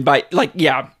what I mean by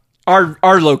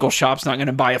Our local shop's not going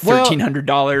to buy a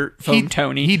 $1,300 Foam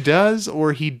Tony. He does,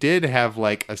 or he did have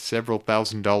a several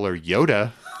 $1,000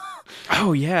 Yoda.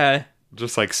 Oh yeah,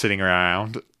 just sitting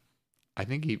around. I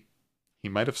think he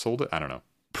might have sold it. I don't know.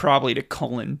 Probably to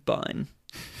Cullen Bunn.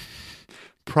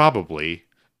 Probably.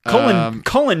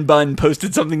 Cullen Bunn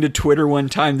posted something to Twitter one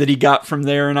time that he got from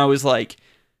there, and I was like,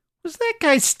 was that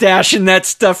guy stashing that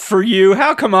stuff for you?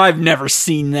 How come I've never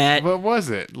seen that? What was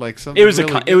it? Something?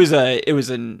 It was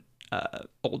an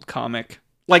old comic.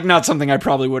 Not something I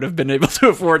probably would have been able to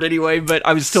afford anyway, but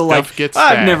I was still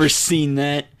I've never seen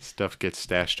that. Stuff gets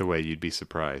stashed away. You'd be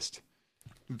surprised.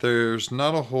 There's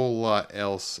not a whole lot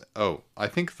else. Oh, I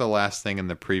think the last thing in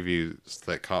the previews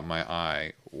that caught my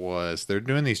eye was they're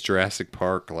doing these Jurassic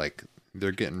Park,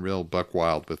 they're getting real buck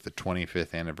wild with the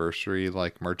 25th anniversary,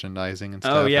 merchandising and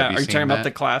stuff. Oh, yeah. Are you talking about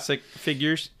the classic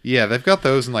figures? Yeah, they've got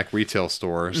those in retail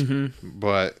stores,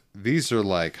 but these are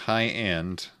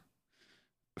high-end,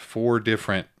 I'm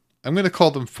going to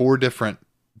call them 4 different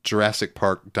Jurassic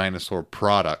Park dinosaur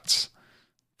products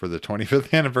for the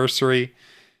 25th anniversary.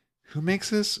 Who makes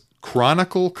this?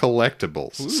 Chronicle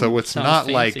Collectibles. Ooh, so it's not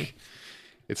fancy.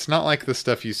 It's not like the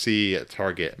stuff you see at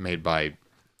Target made by,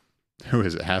 who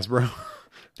is it, Hasbro?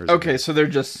 Okay, so they're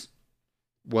just...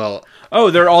 Well... Oh,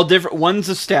 they're all different. One's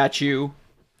a statue,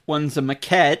 one's a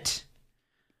maquette,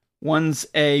 one's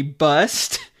a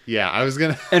bust. Yeah, I was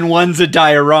gonna... And one's a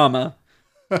diorama.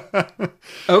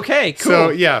 Okay, cool. So,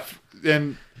 yeah,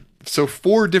 and so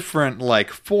 4 different, like,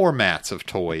 formats of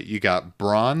toy. You got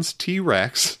bronze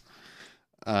T-Rex,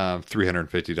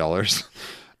 $350.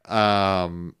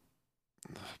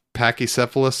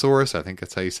 Pachycephalosaurus, I think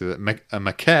that's how you say that. A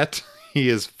maquette, he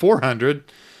is $400.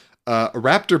 A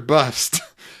raptor bust.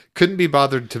 Couldn't be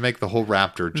bothered to make the whole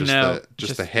raptor,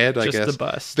 just the head, I guess. Just the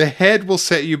bust. The head will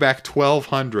set you back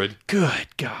 $1,200. Good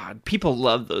God. People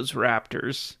love those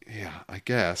raptors. Yeah, I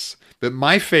guess. But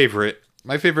my favorite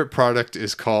product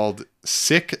is called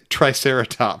Sick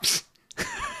Triceratops.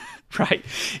 Right.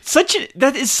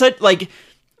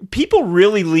 People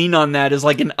really lean on that as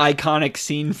like an iconic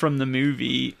scene from the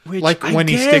movie. Which like when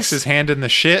he sticks his hand in the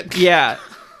shit? Yeah.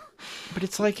 But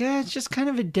it's like, it's just kind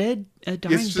of a dying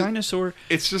dinosaur.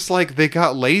 It's just like they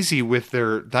got lazy with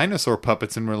their dinosaur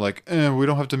puppets and were like, we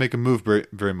don't have to make him move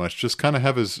very much. Just kind of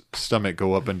have his stomach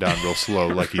go up and down real slow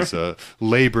like he's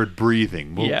labored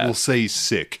breathing. We'll say he's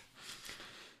sick.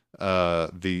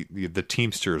 The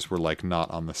Teamsters were like not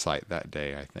on the site that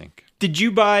day, I think. Did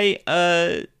you buy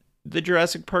the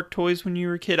Jurassic Park toys when you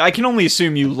were a kid? I can only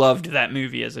assume you loved that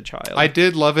movie as a child. I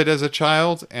did love it as a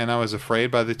child, and I was afraid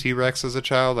by the T-Rex as a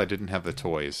child. I didn't have the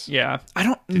toys. Yeah. I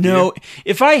don't know.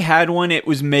 If I had one, it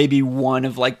was maybe one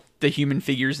of like the human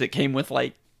figures that came with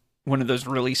like one of those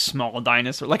really small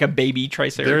dinosaurs, like a baby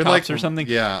Triceratops or something.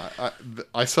 Yeah.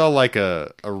 I saw like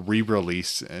a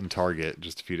re-release in Target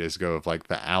just a few days ago of like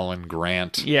the Alan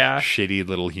Grant shitty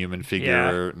little human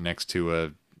figure next to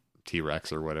a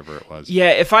T-Rex or whatever it was.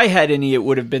 Yeah, if I had any, it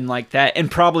would have been like that, and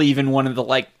probably even one of the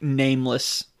like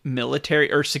nameless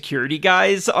military or security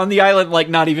guys on the island, like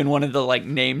not even one of the like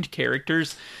named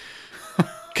characters.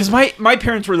 Because my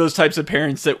parents were those types of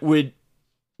parents that would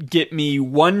get me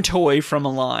one toy from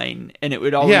a line, and it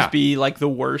would always be like the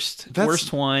worst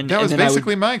one. That was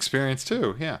basically my experience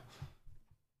too. Yeah.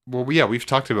 Well, yeah, we've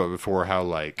talked about before how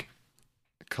like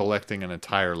collecting an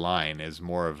entire line is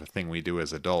more of a thing we do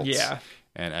as adults. Yeah.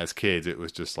 And as kids, it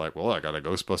was just like, well, I got a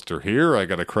Ghostbuster here, I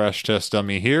got a Crash Test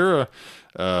Dummy here,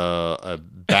 a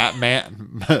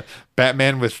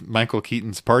Batman with Michael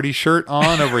Keaton's party shirt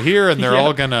on over here, and they're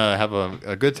all gonna have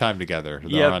a good time together.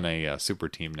 They're on a super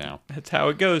team now. That's how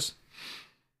it goes.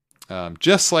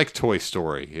 Just like Toy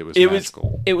Story, it was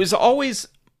magical. It was always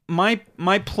my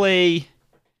play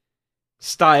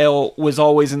style was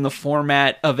always in the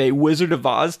format of a Wizard of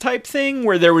Oz type thing,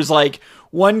 where there was like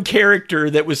one character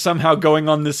that was somehow going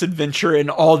on this adventure and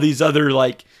all these other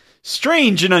like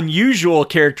strange and unusual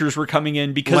characters were coming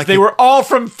in because like they were all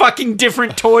from fucking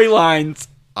different toy lines.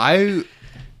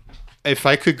 If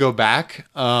I could go back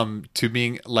to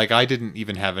being like, I didn't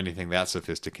even have anything that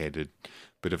sophisticated,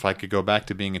 but if I could go back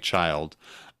to being a child,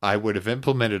 I would have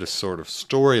implemented a sort of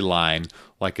storyline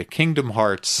like a Kingdom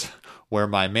Hearts where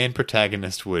my main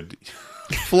protagonist would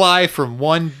fly from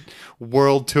one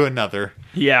world to another.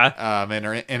 Yeah.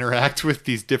 And interact with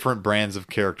these different brands of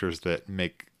characters that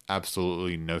make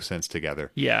absolutely no sense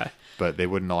together. Yeah. But they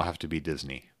wouldn't all have to be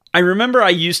Disney. I remember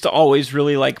I used to always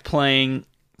really like playing,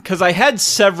 because I had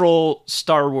several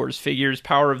Star Wars figures,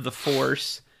 Power of the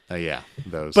Force. Yeah,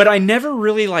 those. But I never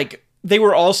really like, they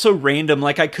were also random.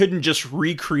 Like I couldn't just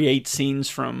recreate scenes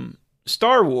from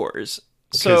Star Wars.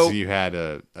 Because you had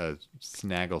a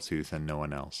Snaggletooth and no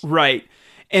one else. Right.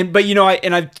 But you know,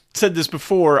 I've said this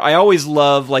before, I always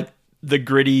love like the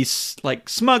gritty, like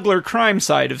smuggler crime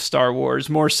side of Star Wars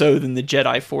more so than the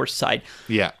Jedi Force side.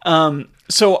 Yeah.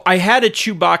 So I had a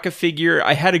Chewbacca figure,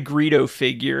 I had a Greedo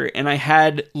figure, and I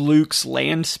had Luke's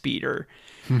land speeder.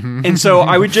 And so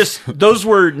I would just, those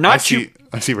were not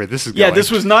I see where this is going. Yeah,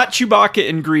 this was not Chewbacca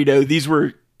and Greedo. These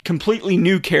were completely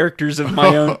new characters of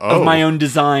my own of my own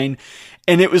design.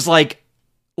 And it was like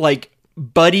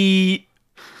buddy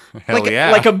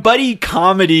like a buddy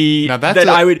comedy like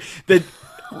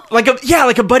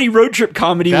a buddy road trip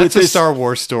comedy. That's a Star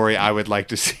Wars story I would like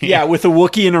to see. Yeah, with a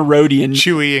Wookiee and a Rodian.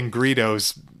 Chewie and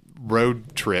Greedo's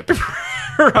road trip.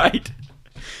 Right.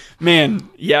 Man,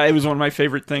 yeah, it was one of my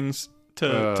favorite things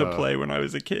to play when I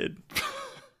was a kid.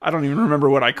 I don't even remember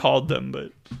what I called them,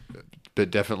 but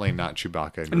definitely not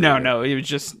Chewbacca. No, it was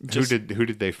just who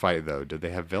did they fight though? Did they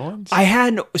have villains? I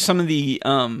had some of the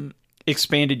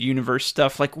expanded universe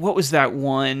stuff. Like what was that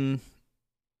one?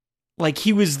 like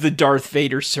he was the Darth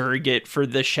Vader surrogate for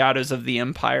the Shadows of the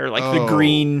Empire, like the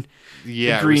green.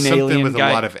 Yeah, the green something alien with guy.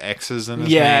 a lot of X's in his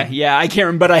name. Yeah, I can't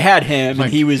remember, but I had him,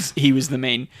 like, and he was the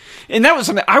main. And that was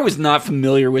something I was not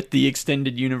familiar with the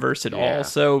extended universe at all,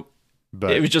 so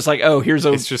but it was just like, oh, here's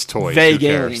a it's just toys. vague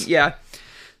alien. Yeah,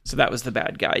 so that was the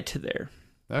bad guy to there.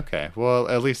 Okay, well,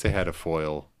 at least they had a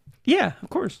foil. Yeah, of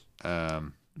course.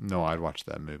 No, I'd watch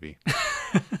that movie.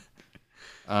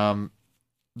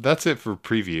 That's it for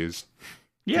previews.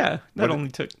 Yeah, that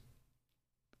only took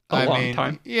a long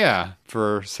time. Yeah,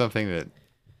 for something that...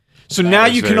 So now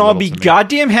you can all be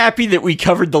goddamn happy that we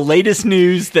covered the latest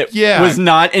news that was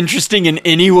not interesting in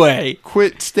any way.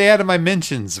 Stay out of my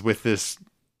mentions with this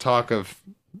talk of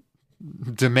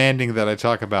demanding that I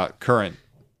talk about current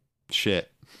shit.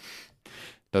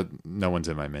 No one's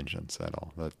in my mentions at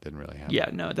all. That didn't really happen. Yeah,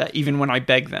 no, that even when I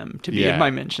beg them to be in my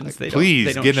mentions, they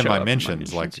please don't get in show my up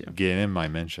mentions. Get in my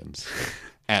mentions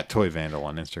at Toy Vandal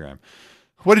on Instagram.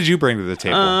 What did you bring to the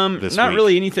table this week? Not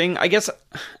really anything. I guess,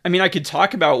 I mean, I could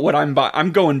talk about what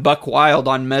I'm going buck wild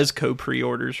on Mezco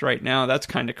pre-orders right now. That's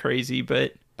kind of crazy,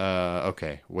 but...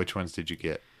 Okay. Which ones did you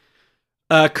get?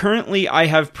 Currently, I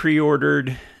have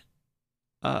pre-ordered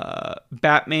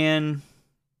Batman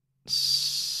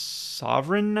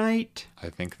Sovereign Knight.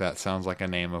 I think that sounds like a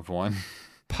name of one.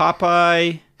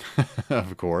 Popeye.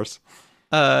 Of course.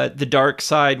 The Dark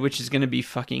Side, which is going to be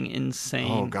fucking insane.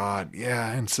 Oh God,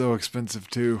 yeah, and so expensive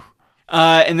too.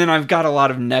 And then I've got a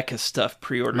lot of NECA stuff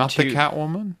pre-ordered Not too. the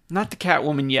Catwoman? Not the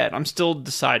Catwoman yet. I'm still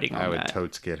deciding on that. I would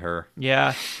totes get her.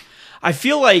 Yeah. I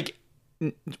feel like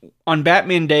on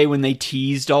Batman Day when they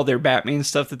teased all their Batman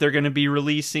stuff that they're going to be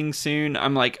releasing soon,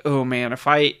 I'm like, oh man, if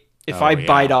I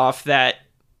bite off that,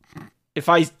 if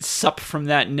I sup from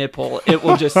that nipple, it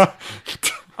will just,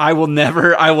 I will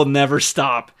never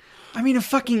stop. I mean, a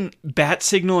fucking bat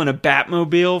signal and a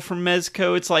Batmobile from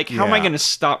Mezco. It's like, how am I going to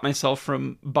stop myself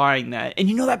from buying that? And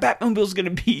you know that Batmobile is going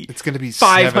to be... It's going to be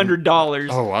 $500.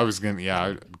 Oh, I was going to... Yeah,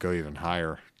 I'd go even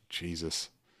higher. Jesus.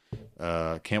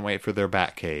 Can't wait for their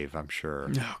Batcave, I'm sure.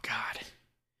 Oh,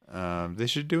 God. They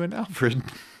should do an Alfred.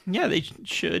 Yeah, they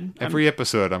should. Every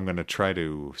episode, I'm going to try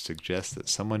to suggest that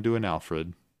someone do an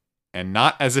Alfred. And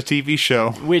not as a TV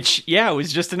show. Which,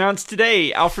 was just announced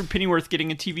today. Alfred Pennyworth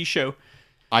getting a TV show.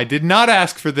 I did not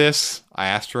ask for this. I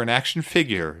asked for an action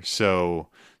figure. So,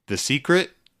 The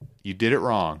Secret, you did it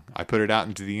wrong. I put it out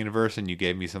into the universe and you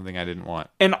gave me something I didn't want.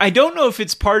 And I don't know if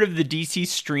it's part of the DC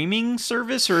streaming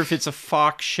service or if it's a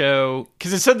Fox show.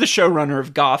 Because it said the showrunner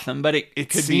of Gotham, but it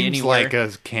could be anywhere. It seems like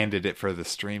a candidate for the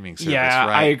streaming service, right?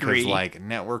 I agree. 'Cause, like,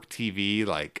 network TV,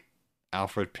 like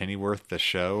Alfred Pennyworth, the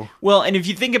show. Well, and if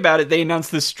you think about it, they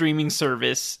announced the streaming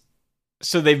service.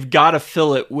 So they've got to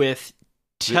fill it with...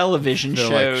 television shows.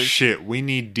 Like, shit, we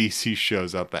need DC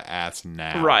shows up the ass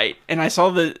now. Right. And I saw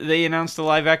that they announced the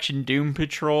live action Doom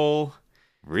Patrol.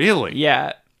 Really?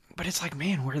 Yeah. But it's like,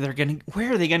 man, where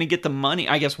are they gonna get the money?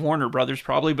 I guess Warner Brothers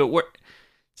probably, but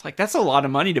it's like that's a lot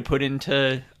of money to put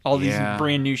into all these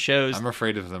brand new shows. I'm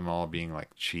afraid of them all being like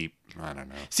cheap. I don't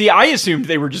know. See, I assumed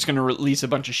they were just gonna release a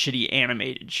bunch of shitty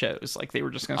animated shows. Like they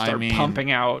were just gonna start pumping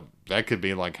out. That could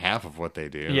be like half of what they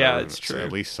do. Yeah, that's true.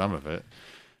 At least some of it.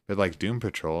 But like Doom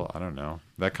Patrol, I don't know.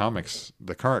 The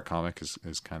current comic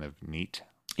is kind of neat.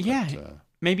 Yeah, but,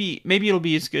 maybe it'll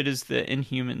be as good as the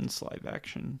Inhumans live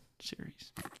action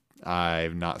series.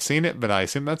 I've not seen it, but I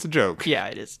assume that's a joke. Yeah,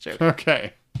 it is a joke.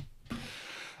 Okay.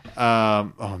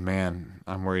 Oh man,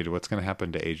 I'm worried. What's going to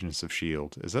happen to Agents of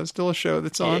S.H.I.E.L.D.? Is that still a show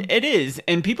that's on? It is,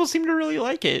 and people seem to really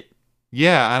like it.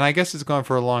 Yeah, and I guess it's gone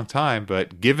for a long time,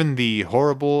 but given the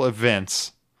horrible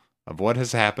events of what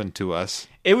has happened to us,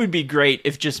 it would be great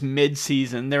if just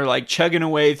mid-season they're like chugging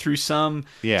away through some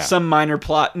minor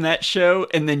plot in that show,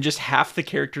 and then just half the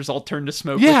characters all turn to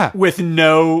smoke with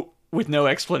no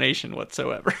explanation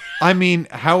whatsoever. I mean,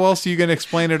 how else are you going to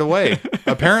explain it away?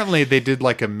 Apparently, they did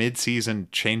like a mid-season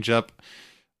change-up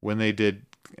when they did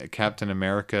Captain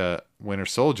America Winter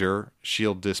Soldier.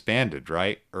 S.H.I.E.L.D. disbanded,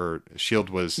 right? Or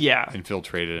S.H.I.E.L.D. was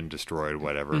infiltrated and destroyed,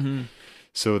 whatever. Mm-hmm.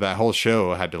 So that whole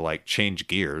show had to like change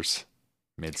gears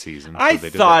mid-season. I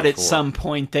thought at some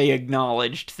point they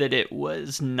acknowledged that it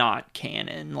was not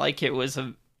canon. Like it was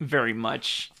a very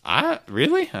much...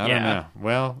 Really? I don't know.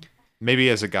 Well, maybe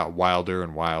as it got wilder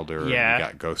and wilder, you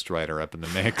got Ghost Rider up in the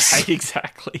mix.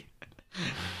 Exactly.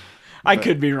 I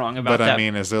could be wrong about that. But I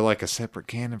mean, is there like a separate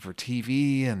canon for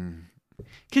TV and...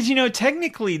 Because,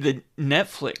 technically the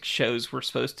Netflix shows were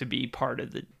supposed to be part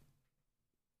of the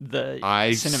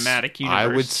cinematic universe. I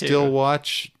would still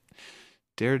watch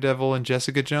Daredevil and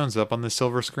Jessica Jones up on the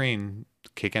silver screen,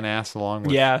 kicking ass along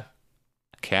with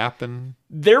Cap and...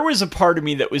 There was a part of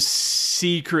me that was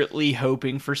secretly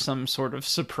hoping for some sort of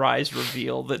surprise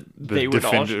reveal that they would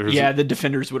all... Yeah, the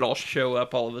Defenders would all show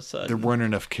up all of a sudden. There weren't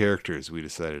enough characters. We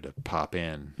decided to pop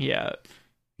in. Yeah.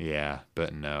 Yeah,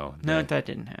 but no. No, that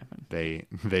didn't happen.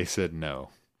 They said no.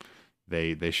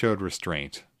 They showed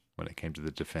restraint when it came to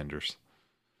the Defenders.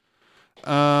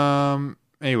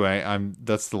 Anyway,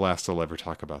 that's the last I'll ever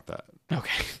talk about that.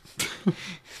 Okay.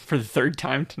 For the third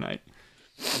time tonight.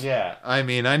 Yeah. I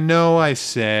mean, I know I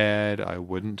said I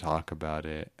wouldn't talk about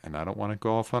it, and I don't want to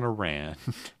go off on a rant.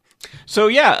 So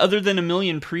yeah, other than 1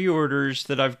 million pre-orders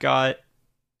that I've got,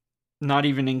 not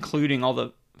even including all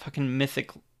the fucking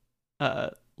mythic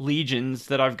legions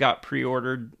that I've got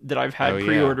pre-ordered, that I've had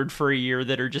pre-ordered for a year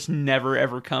that are just never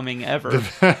ever coming ever.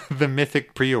 The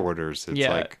mythic pre-orders. It's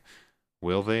like,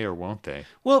 will they or won't they?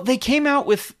 Well, they came out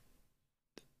with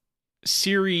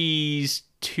Series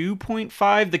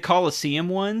 2.5, the Coliseum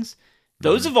ones.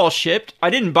 Those have all shipped. I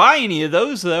didn't buy any of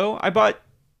those, though. I bought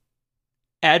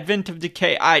Advent of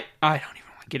Decay. I don't even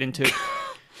want to get into it.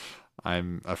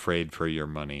 I'm afraid for your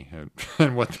money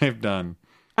and what they've done.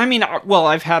 I mean, well,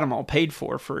 I've had them all paid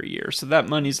for a year, so that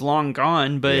money's long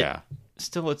gone, but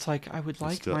still, it's like, I would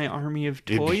like my army of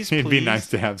toys, please. It'd be nice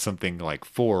to have something like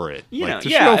for it. You know,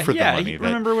 show for the money.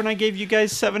 Remember when I gave you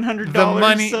guys $700 the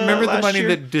money? Remember the money year?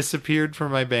 that disappeared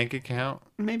from my bank account?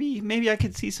 Maybe I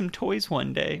could see some toys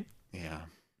one day. Yeah.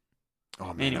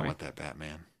 Oh, man, I want that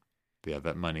Batman. Yeah,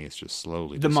 that money is just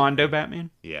slowly The Mondo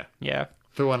Batman? Yeah. Yeah.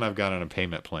 The one I've got on a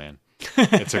payment plan.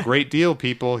 It's a great deal,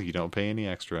 people. You don't pay any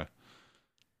extra.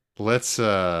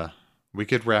 We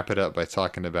could wrap it up by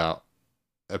talking about,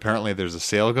 apparently there's a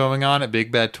sale going on at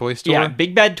Big Bad Toy Store. Yeah,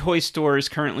 Big Bad Toy Store is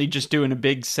currently just doing a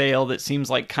big sale that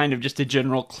seems like kind of just a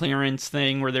general clearance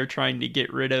thing where they're trying to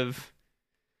get rid of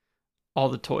all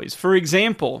the toys. For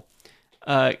example,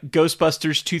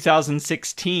 Ghostbusters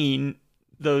 2016,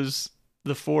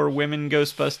 the 4 women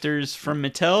Ghostbusters from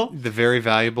Mattel. The very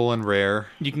valuable and rare.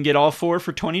 You can get all 4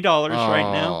 for $20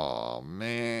 right now. Oh,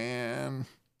 man.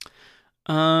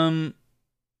 But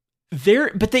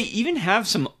they even have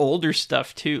some older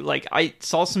stuff too. Like I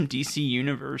saw some DC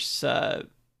Universe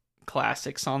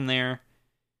classics on there.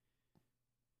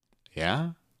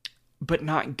 Yeah? But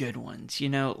not good ones,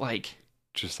 like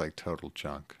just like total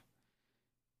junk.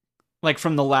 Like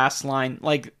from the last line,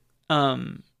 like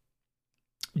do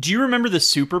you remember the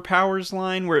Superpowers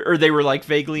line or they were like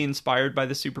vaguely inspired by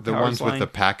the Superpowers line? The ones with the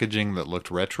packaging that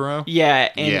looked retro?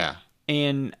 Yeah,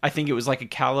 and I think it was like a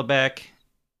Calabac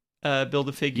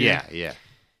Build-A-Figure. Yeah.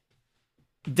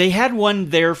 They had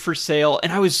one there for sale,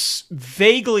 and I was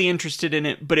vaguely interested in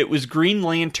it, but it was Green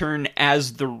Lantern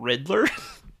as the Riddler.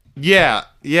 Yeah,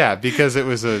 because it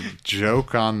was a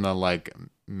joke on the, like,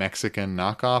 Mexican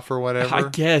knockoff or whatever. I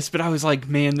guess, but I was like,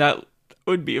 man, that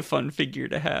would be a fun figure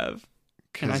to have.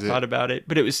 And I thought about it,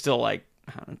 but it was still like,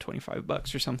 I don't know,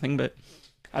 $25 or something, but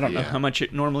I don't know how much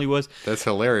it normally was. That's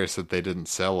hilarious that they didn't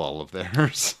sell all of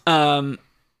theirs.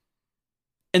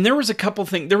 And there was a couple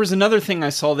things. There was another thing I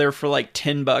saw there for like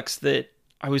 $10 that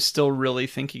I was still really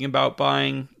thinking about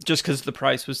buying just because the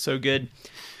price was so good.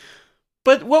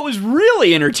 But what was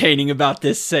really entertaining about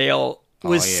this sale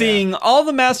was seeing all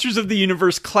the Masters of the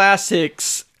Universe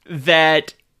classics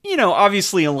that,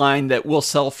 obviously a line that will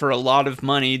sell for a lot of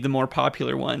money, the more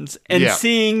popular ones, and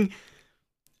seeing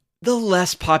the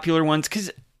less popular ones because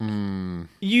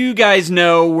you guys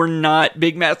know we're not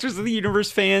big Masters of the Universe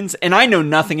fans, and I know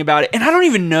nothing about it, and I don't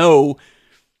even know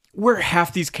where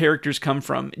half these characters come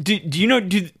from. Do you know,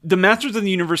 do the Masters of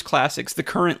the Universe classics, the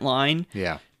current line,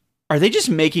 are they just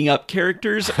making up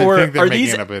characters, or I think they're are making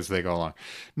these it up as they go along?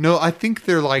 No, I think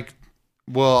they're like,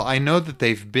 well, I know that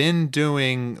they've been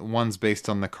doing ones based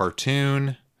on the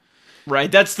cartoon.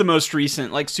 Right, that's the most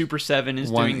recent. Like Super 7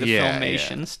 is doing the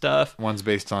Filmation stuff. One's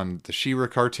based on the She-Ra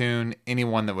cartoon.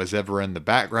 Anyone that was ever in the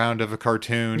background of a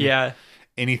cartoon. Yeah.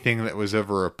 Anything that was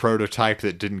ever a prototype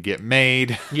that didn't get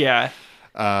made. Yeah.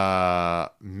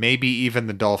 Maybe even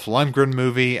the Dolph Lundgren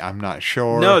movie. I'm not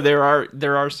sure. No, there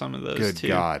are some of those too. Good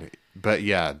God. But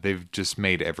yeah, they've just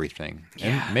made everything.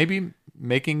 Yeah. And maybe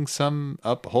making some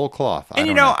up whole cloth.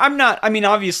 And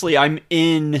obviously I'm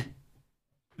in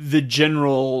the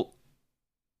general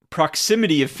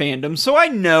proximity of fandom, so I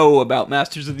know about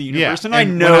Masters of the Universe, and I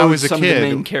know some of the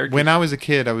main characters. When I was a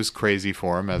kid, I was crazy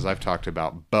for them, as I've talked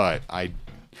about, but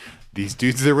these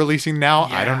dudes they're releasing now,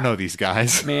 I don't know these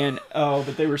guys. Man,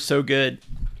 but they were so good.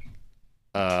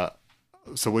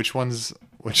 So which ones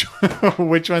are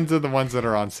the ones that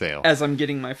are on sale? As I'm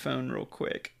getting my phone real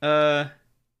quick. There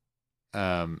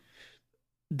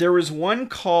was one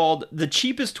called, the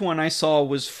cheapest one I saw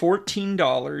was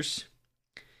 $14,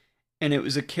 and it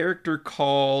was a character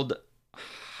called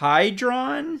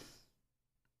Hydron,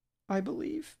 I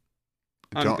believe.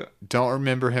 Don't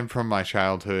remember him from my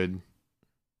childhood,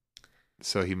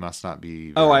 so he must not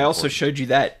be. I also showed you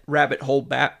that rabbit hole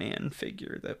Batman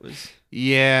figure that was.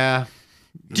 Yeah.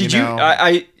 Did you?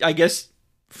 I guess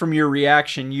from your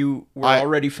reaction, you were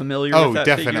already familiar with that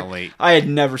definitely. Figure. I had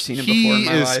never seen him before in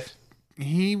my life.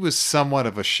 He was somewhat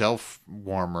of a shelf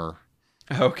warmer.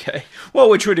 Okay. Well,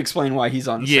 which would explain why he's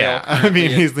on sale. Yeah, I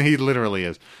mean, he literally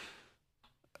is.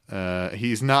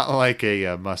 He's not like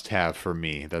a must-have for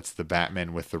me. That's the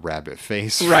Batman with the rabbit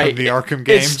face from the Arkham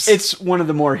games. It's one of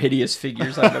the more hideous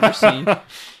figures I've ever seen.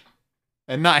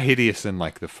 And not hideous in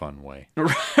like the fun way.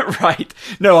 Right.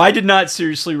 No, I did not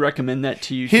seriously recommend that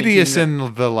to you. Hideous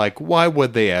in the like, why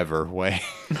would they ever way?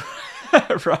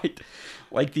 Right.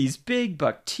 Like these big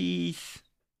buck teeth.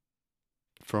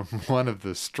 From one of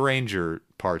the stranger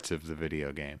parts of the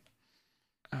video game.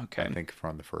 Okay. I think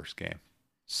from the first game.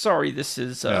 Sorry, this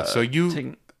is... we're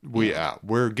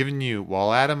giving you,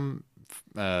 while Adam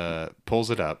pulls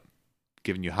it up,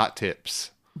 giving you hot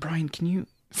tips. Brian, can you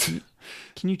check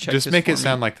Just this make for it me?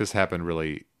 sound like this happened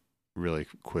really, really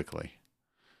quickly.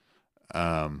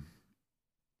 You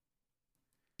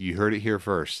heard it here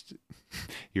first.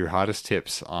 Your hottest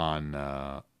tips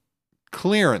on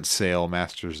clearance sale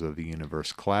Masters of the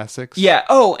Universe Classics. Yeah.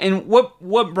 Oh, and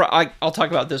I'll talk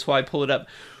about this while I pull it up.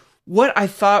 What I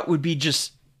thought would be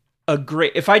just a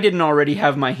great, if I didn't already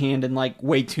have my hand in like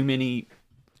way too many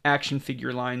action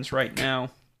figure lines right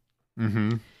now,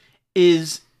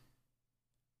 is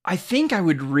I think I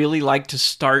would really like to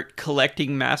start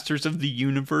collecting Masters of the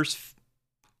Universe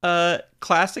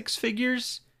Classics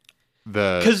figures.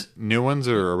 The new ones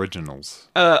or originals?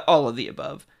 All of the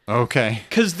above. Okay.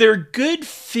 Because they're good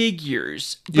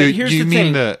figures. But here's the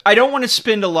thing. I don't want to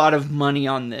spend a lot of money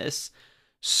on this.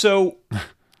 So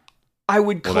I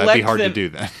would collect them. That'd be hard to do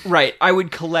then. Right. I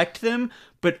would collect them,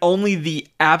 but only the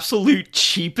absolute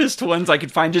cheapest ones I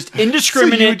could find. Just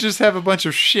indiscriminate. So you would just have a bunch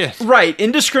of shit. Right.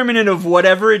 Indiscriminate of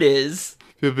whatever it is.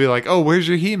 People be like, oh, where's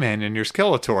your He-Man and your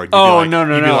Skeletor? Oh, no.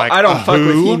 Like, I don't fuck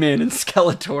with He-Man and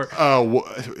Skeletor.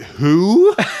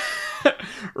 Who?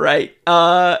 Right.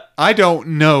 I don't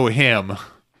know him.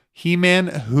 He-Man,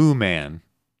 Who-Man.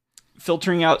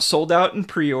 Filtering out sold out and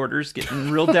pre-orders,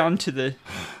 getting real down to the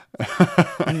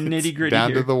nitty-gritty down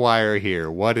here. to the wire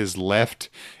here. What is left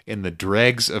in the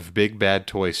dregs of Big Bad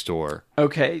Toy Store?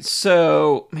 Okay,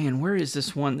 so, man, where is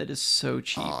this one that is so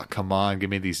cheap? Oh, come on,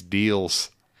 give me these deals.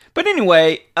 But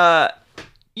anyway, that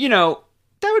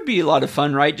would be a lot of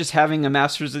fun, right? Just having a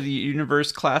Masters of the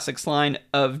Universe Classics line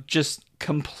of just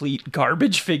complete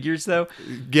garbage figures, though.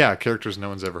 Yeah, characters no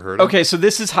one's ever heard of. Okay, so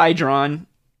this is Hydron.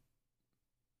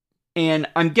 And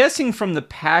I'm guessing from the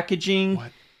packaging,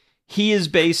 he is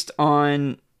based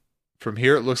on... From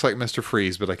here, it looks like Mr.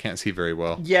 Freeze, but I can't see very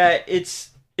well. Yeah, it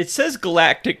says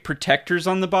Galactic Protectors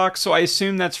on the box, so I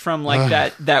assume that's from like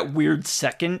that weird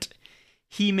second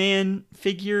He-Man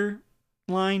figure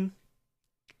line.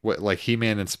 What, like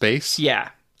He-Man in space? Yeah,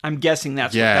 I'm guessing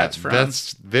that's what that's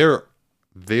from.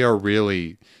 They are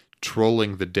really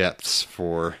trolling the depths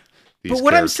for these But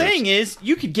what characters. I'm saying is,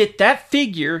 you could get that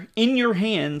figure in your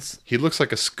hands. He looks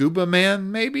like a scuba man,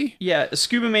 maybe? Yeah, a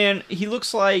scuba man. He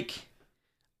looks like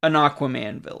an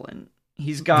Aquaman villain.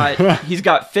 He's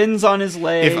got fins on his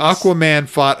legs. If Aquaman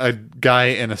fought a guy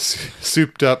in a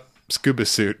souped-up scuba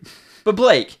suit. But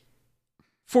Blake,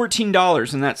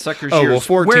 $14 and that sucker's yours.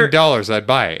 Oh, well, $14, I'd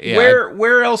buy it. Yeah,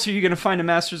 where else are you going to find a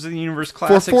Masters of the Universe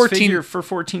Classics figure for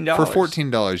 $14? For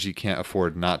 $14, you can't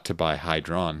afford not to buy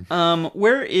Hydron.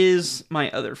 Where is my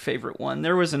other favorite one?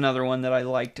 There was another one that I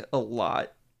liked a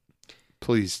lot.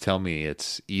 Please tell me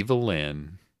it's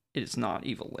Evelyn. It is not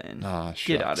Evelyn. Ah, shucks.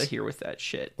 Get out of here with that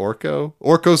shit. Orko?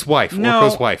 Orko's wife. No.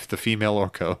 Orko's wife, the female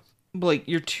Orko. Blake,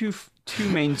 you're too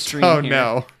mainstream Oh, here.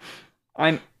 no.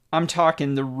 I'm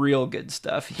talking the real good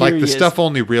stuff. Here like the stuff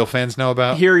only real fans know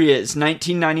about? Here he is,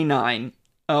 1999.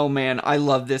 Oh, man, I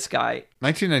love this guy.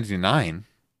 1999?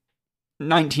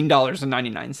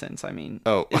 $19.99, I mean.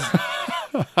 Oh.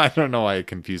 I don't know why I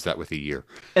confused that with a year.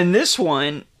 And this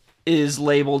one is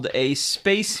labeled a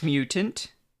space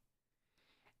mutant.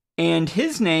 And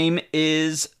his name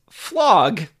is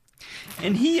Flog.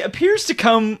 And he appears to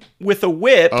come with a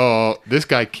whip. Oh, this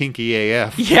guy kinky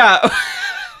AF. Yeah.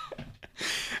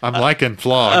 I'm liking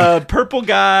Flog. A purple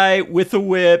guy with a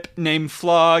whip named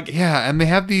Flog. Yeah, and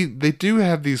they do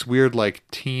have these weird like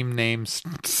team name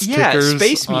stickers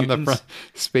Space on Mutants. the front.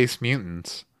 Space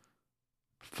Mutants.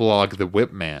 Flog the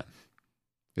Whip Man.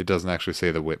 It doesn't actually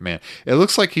say the Whip Man. It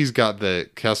looks like he's got the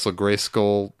Castle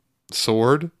Grayskull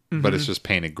sword, but it's just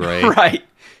painted gray. Right.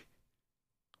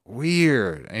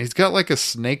 weird. And he's got like a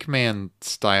Snake Man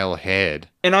style head.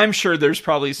 And I'm sure there's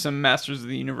probably some Masters of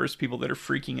the Universe people that are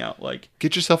freaking out like,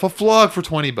 get yourself a Flog for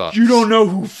 $20. You don't know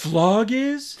who Flog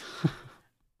is?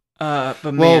 But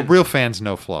man, well, real fans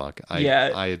know Flog. I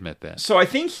admit that. So I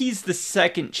think he's the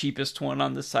second cheapest one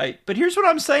on the site. But here's what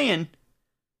I'm saying.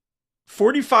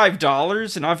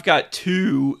 $45 and I've got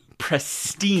 2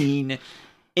 pristine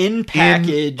in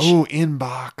package. In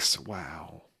box.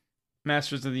 Wow.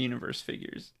 Masters of the Universe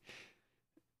figures.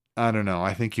 I don't know.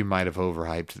 I think you might have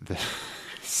overhyped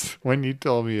this when you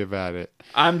told me about it.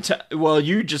 Well,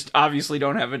 you just obviously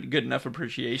don't have a good enough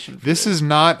appreciation for this. Is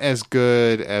not as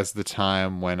good as the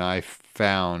time when I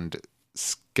found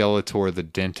Skeletor the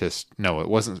Dentist. No, it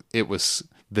wasn't. It was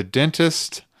the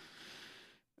Dentist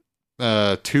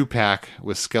 2-pack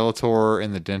with Skeletor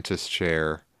in the dentist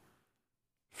chair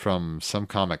from some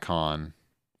Comic-Con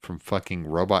from fucking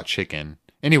Robot Chicken.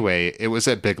 Anyway, it was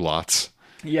at Big Lots.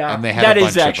 Yeah, and they had that a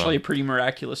bunch is actually a pretty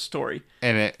miraculous story.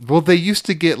 And they used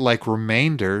to get like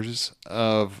remainders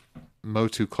of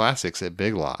Motu classics at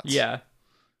Big Lots. Yeah,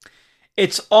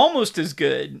 it's almost as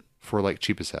good for like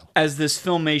cheap as hell as this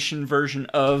Filmation version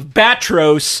of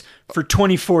Batros for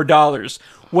 $24.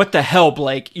 What the hell,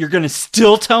 Blake? You're gonna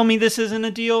still tell me this isn't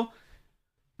a deal?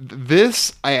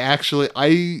 This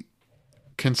I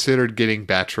considered getting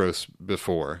Batros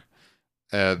before.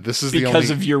 This is because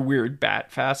of your weird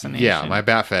bat fascination. Yeah, my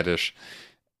bat fetish.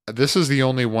 This is the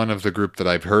only one of the group that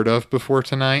I've heard of before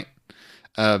tonight,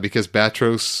 because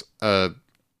Batros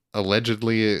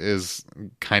allegedly is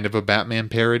kind of a Batman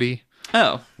parody.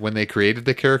 Oh, when they created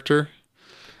the character.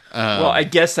 Well, I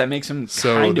guess that makes him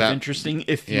kind of interesting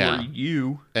if you were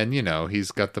you. And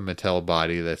he's got the Mattel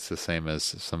body that's the same as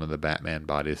some of the Batman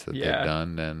bodies that they've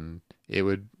done, and it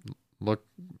would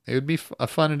be a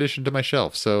fun addition to my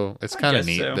shelf. So it's kind of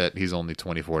neat that he's only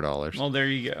 $24. Well, there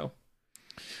you go.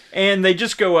 And they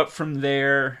just go up from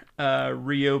there.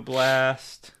 Rio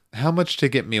Blast. How much to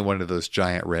get me one of those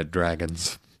giant red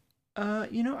dragons? I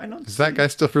don't. Is that guy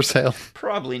still for sale?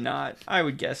 Probably not. I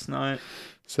would guess not.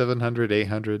 700,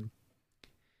 800.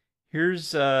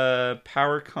 Here's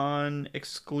PowerCon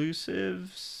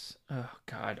exclusives. Oh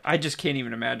God, I just can't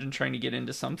even imagine trying to get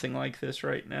into something like this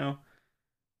right now.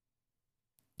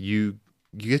 You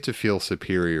get to feel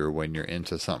superior when you're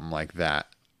into something like that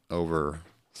over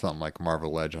something like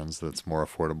Marvel Legends that's more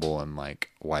affordable and like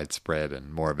widespread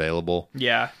and more available.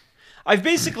 Yeah. I've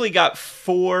basically got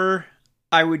 4,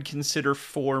 I would consider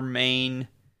 4 main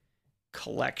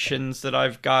collections that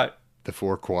I've got. The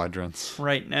 4 quadrants.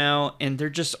 Right now, and they're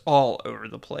just all over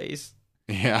the place.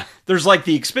 Yeah. There's like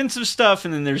the expensive stuff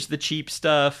and then there's the cheap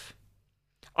stuff.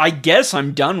 I guess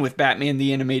I'm done with Batman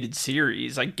the Animated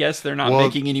Series. I guess they're not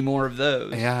making any more of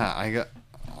those. Yeah,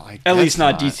 at least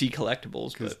not DC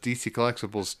Collectibles. Because DC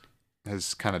Collectibles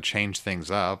has kind of changed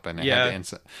things up. And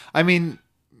I mean,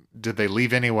 did they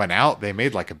leave anyone out? They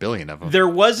made like 1 billion of them. There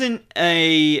wasn't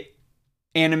the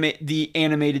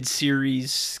animated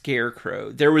series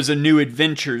Scarecrow. There was a New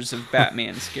Adventures of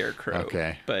Batman Scarecrow.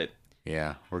 Okay. But...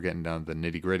 yeah, we're getting down to the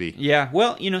nitty gritty. Yeah,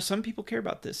 well, some people care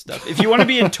about this stuff. If you want to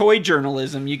be in toy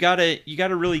journalism, you gotta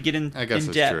really get in. I guess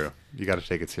in that's true. You got to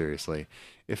take it seriously.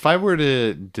 If I were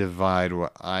to divide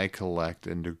what I collect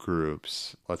into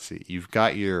groups, let's see. You've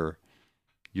got your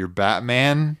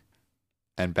Batman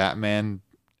and Batman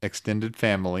extended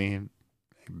family,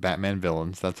 Batman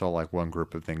villains. That's all like one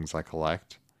group of things I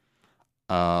collect.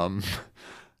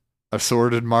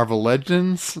 Assorted Marvel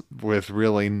Legends with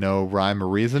really no rhyme or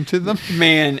reason to them.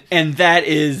 Man, and that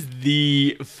is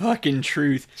the fucking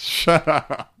truth. Shut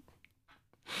up.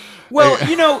 Well,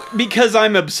 because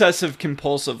I'm obsessive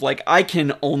compulsive, like I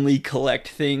can only collect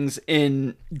things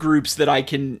in groups that I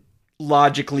can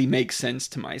logically make sense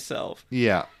to myself.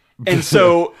 Yeah. And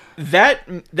so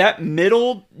that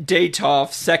middle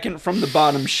Datoff, second from the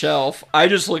bottom shelf, I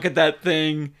just look at that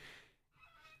thing.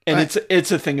 And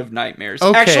it's a thing of nightmares.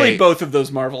 Okay. Actually, both of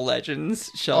those Marvel Legends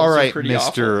shelves are pretty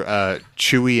Mr. awful.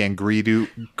 Chewie and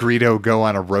Greedo go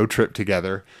on a road trip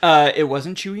together. It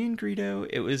wasn't Chewie and Greedo.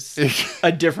 It was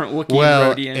a different Wookiee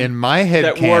and Rodian. In my head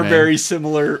that wore very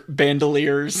similar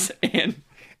bandoliers and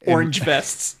orange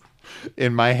vests.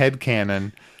 In my head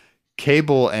canon,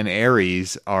 Cable and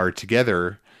Ares are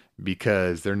together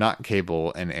because they're not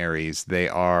Cable and Ares. They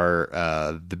are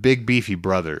the Big Beefy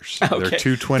Brothers. Okay. They're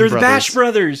 2 twin brothers. They're the Bash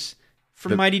Brothers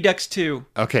from Mighty Ducks 2.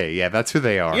 Okay, yeah, that's who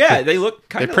they are. Yeah, they look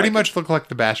kind of They pretty much look like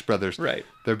the Bash Brothers. Right.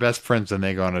 They're best friends and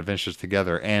they go on adventures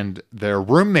together. And their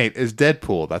roommate is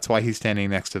Deadpool. That's why he's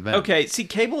standing next to them. Okay, see,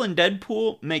 Cable and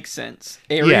Deadpool makes sense.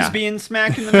 Ares being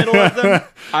smack in the middle of them,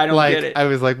 I don't get it. I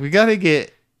was like, we got to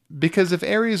get... Because if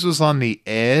Ares was on the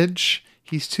edge...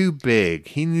 He's too big.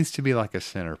 He needs to be like a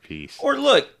centerpiece. Or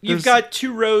look, you've got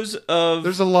 2 rows of...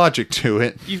 There's a logic to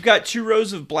it. You've got 2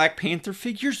 rows of Black Panther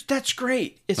figures. That's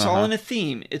great. It's all in a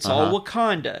theme. It's all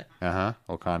Wakanda.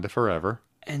 Wakanda forever.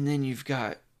 And then you've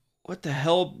got... What the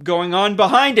hell going on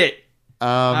behind it?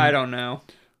 I don't know.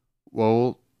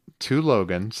 Well, 2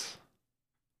 Logans.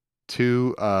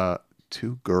 2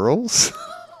 girls?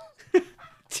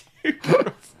 2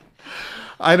 girls.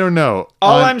 I don't know.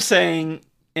 All I'm saying...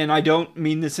 And I don't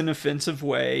mean this in an offensive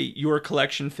way. Your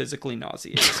collection physically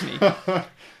nauseates me.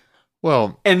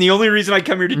 Well, and the only reason I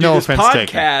come here to do this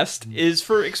podcast is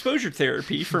for exposure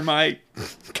therapy for my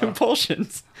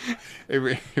compulsions.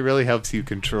 It really helps you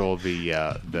control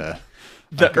the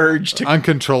urge to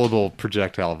uncontrollable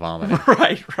projectile vomiting.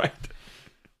 Right.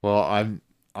 Well,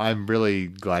 I'm really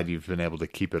glad you've been able to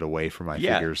keep it away from my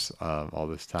figures all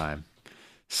this time.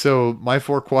 So my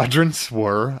 4 quadrants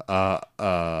were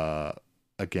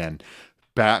again,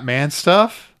 Batman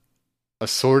stuff,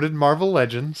 assorted Marvel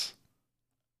Legends,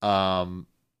 Fallout,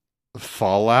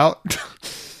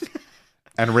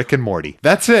 and Rick and Morty.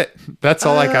 That's it. That's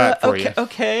all I got for you.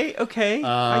 Okay.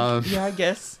 I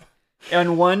guess.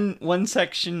 And one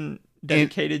section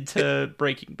dedicated to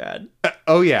Breaking Bad.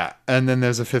 Oh, yeah. And then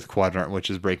there's a 5th quadrant, which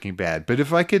is Breaking Bad. But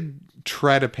if I could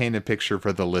try to paint a picture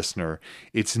for the listener,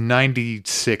 it's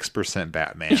 96%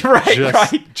 Batman.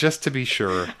 Right. Just to be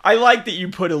sure. I like that you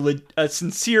put a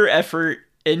sincere effort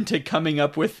into coming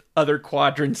up with other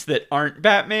quadrants that aren't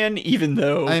Batman, even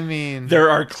though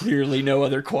there are clearly no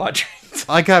other quadrants.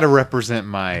 I got to represent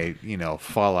my,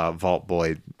 Fallout Vault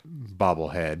Boy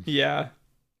bobblehead. Yeah.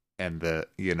 And the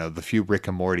few Rick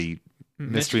and Morty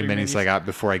mystery minis I got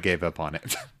before I gave up on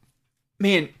it.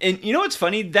 Man, and you know what's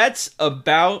funny? That's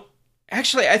about...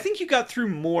 Actually, I think you got through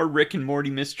more Rick and Morty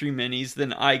mystery minis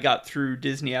than I got through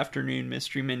Disney Afternoon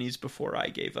mystery minis before I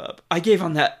gave up. I gave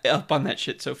up on that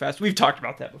shit so fast. We've talked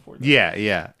about that before. Though.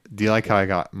 Yeah. Do you like how I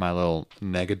got my little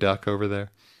Negaduck over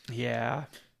there? Yeah.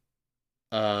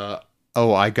 I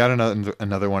got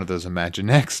another one of those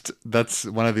Imaginext. That's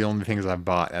one of the only things I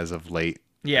bought as of late.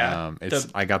 Yeah.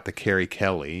 I got the Carrie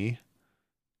Kelly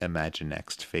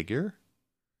Imaginext figure.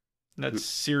 That's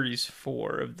series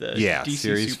 4 of the DC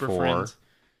series Super 4. Friends.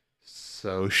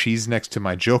 So she's next to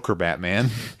my Joker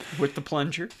Batman. With the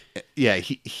plunger. Yeah,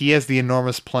 he has the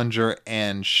enormous plunger,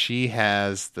 and she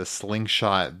has the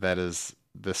slingshot that is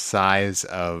the size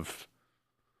of...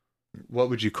 What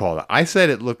would you call it? I said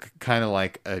it looked kind of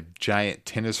like a giant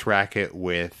tennis racket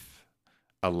with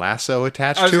a lasso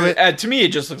attached to it. To me,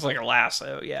 it just looks like a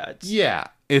lasso. Yeah.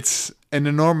 It's an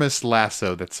enormous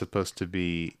lasso that's supposed to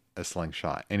be a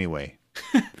slingshot. Anyway,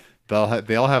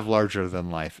 they all have larger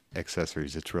than life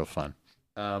accessories. It's real fun.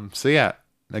 So yeah,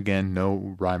 again,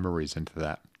 no rhyme or reason to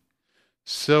that.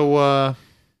 So I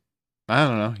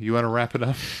don't know. You want to wrap it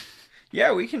up?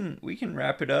 Yeah, we can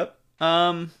wrap it up.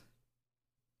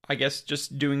 I guess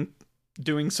just doing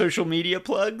social media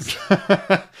plugs.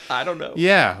 I don't know.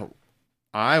 Yeah,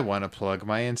 I want to plug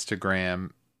my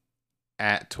Instagram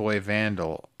at Toy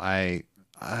Vandal.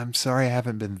 I'm sorry I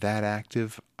haven't been that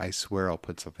active. I swear I'll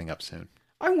put something up soon.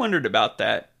 I wondered about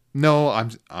that. No,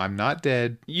 I'm not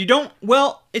dead. You don't...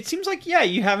 Well, it seems like,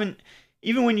 you haven't...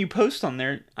 Even when you post on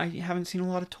there, I haven't seen a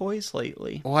lot of toys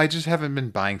lately. Well, I just haven't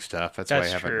been buying stuff. That's why I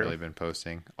haven't really been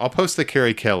posting. I'll post the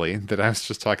Carrie Kelly that I was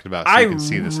just talking about so you can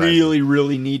see the size. I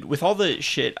really need... With all the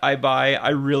shit I buy, I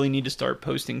really need to start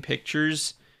posting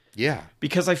pictures. Yeah.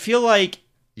 Because I feel like...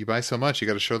 You buy so much, you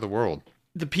got to show the world.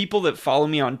 The people that follow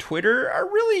me on Twitter are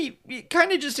really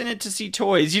kind of just in it to see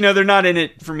toys. They're not in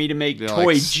it for me to make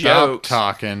toy jokes. Stop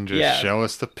talking. Just show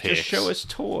us the pics. Just show us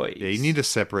toys. Yeah, you need a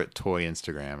separate toy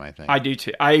Instagram, I think. I do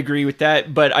too. I agree with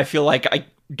that, but I feel like I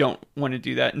don't want to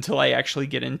do that until I actually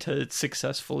get into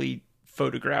successfully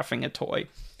photographing a toy.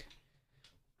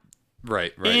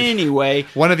 Right. Anyway.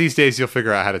 One of these days you'll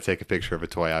figure out how to take a picture of a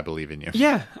toy. I believe in you.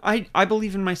 Yeah, I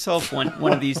believe in myself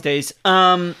one of these days.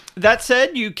 That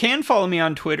said, you can follow me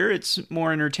on Twitter. It's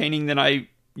more entertaining than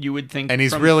you would think. And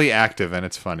he's really active and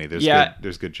it's funny.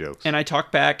 There's good jokes. And I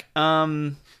talk back.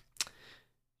 Follow.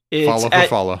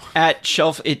 At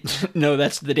Shelf... No,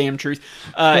 that's the damn truth.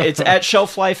 It's at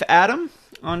Shelf Life Adam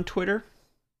on Twitter.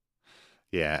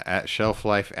 Yeah, at Shelf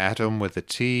Life Atom with a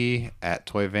T, at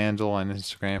Toy Vandal on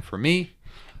Instagram for me.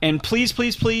 And please,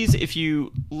 please, please, if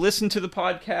you listen to the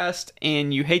podcast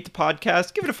and you hate the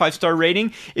podcast, give it a 5-star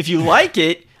rating. If you like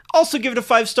it, also give it a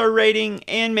 5-star rating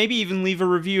and maybe even leave a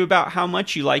review about how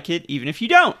much you like it, even if you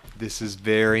don't. This is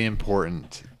very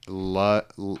important.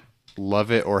 Love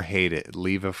it or hate it.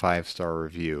 Leave a 5-star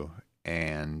review.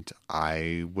 And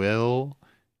I will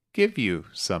give you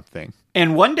something.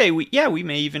 And one day we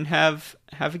may even have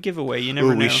a giveaway. You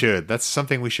never know. We should. That's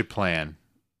something we should plan.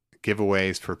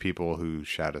 Giveaways for people who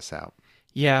shout us out.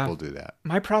 Yeah. We'll do that.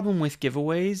 My problem with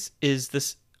giveaways is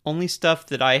this only stuff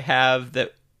that I have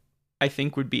that I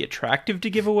think would be attractive to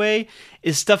give away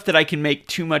is stuff that I can make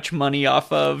too much money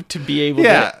off of to be able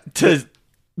to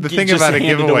the thing about a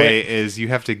giveaway is you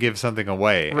have to give something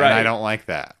away, right. And I don't like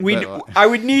that. I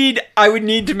would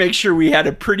need to make sure we had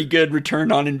a pretty good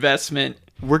return on investment.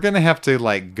 We're going to have to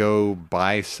like go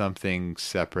buy something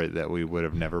separate that we would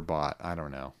have never bought. I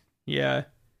don't know. Yeah.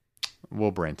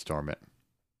 We'll brainstorm it.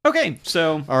 Okay,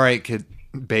 so... All right,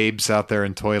 babes out there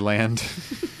in Toyland.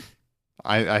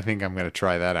 I think I'm going to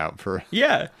try that out for...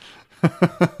 Yeah.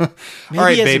 All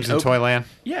right, babes in Toyland.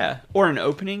 Yeah, or an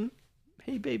opening.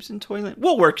 Hey, babes in Toyland.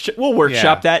 We'll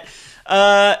workshop that.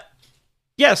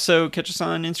 Yeah, so catch us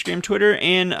on Instagram, Twitter,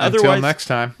 and otherwise... Until next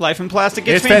time. Life in Plastic.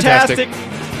 It's fantastic.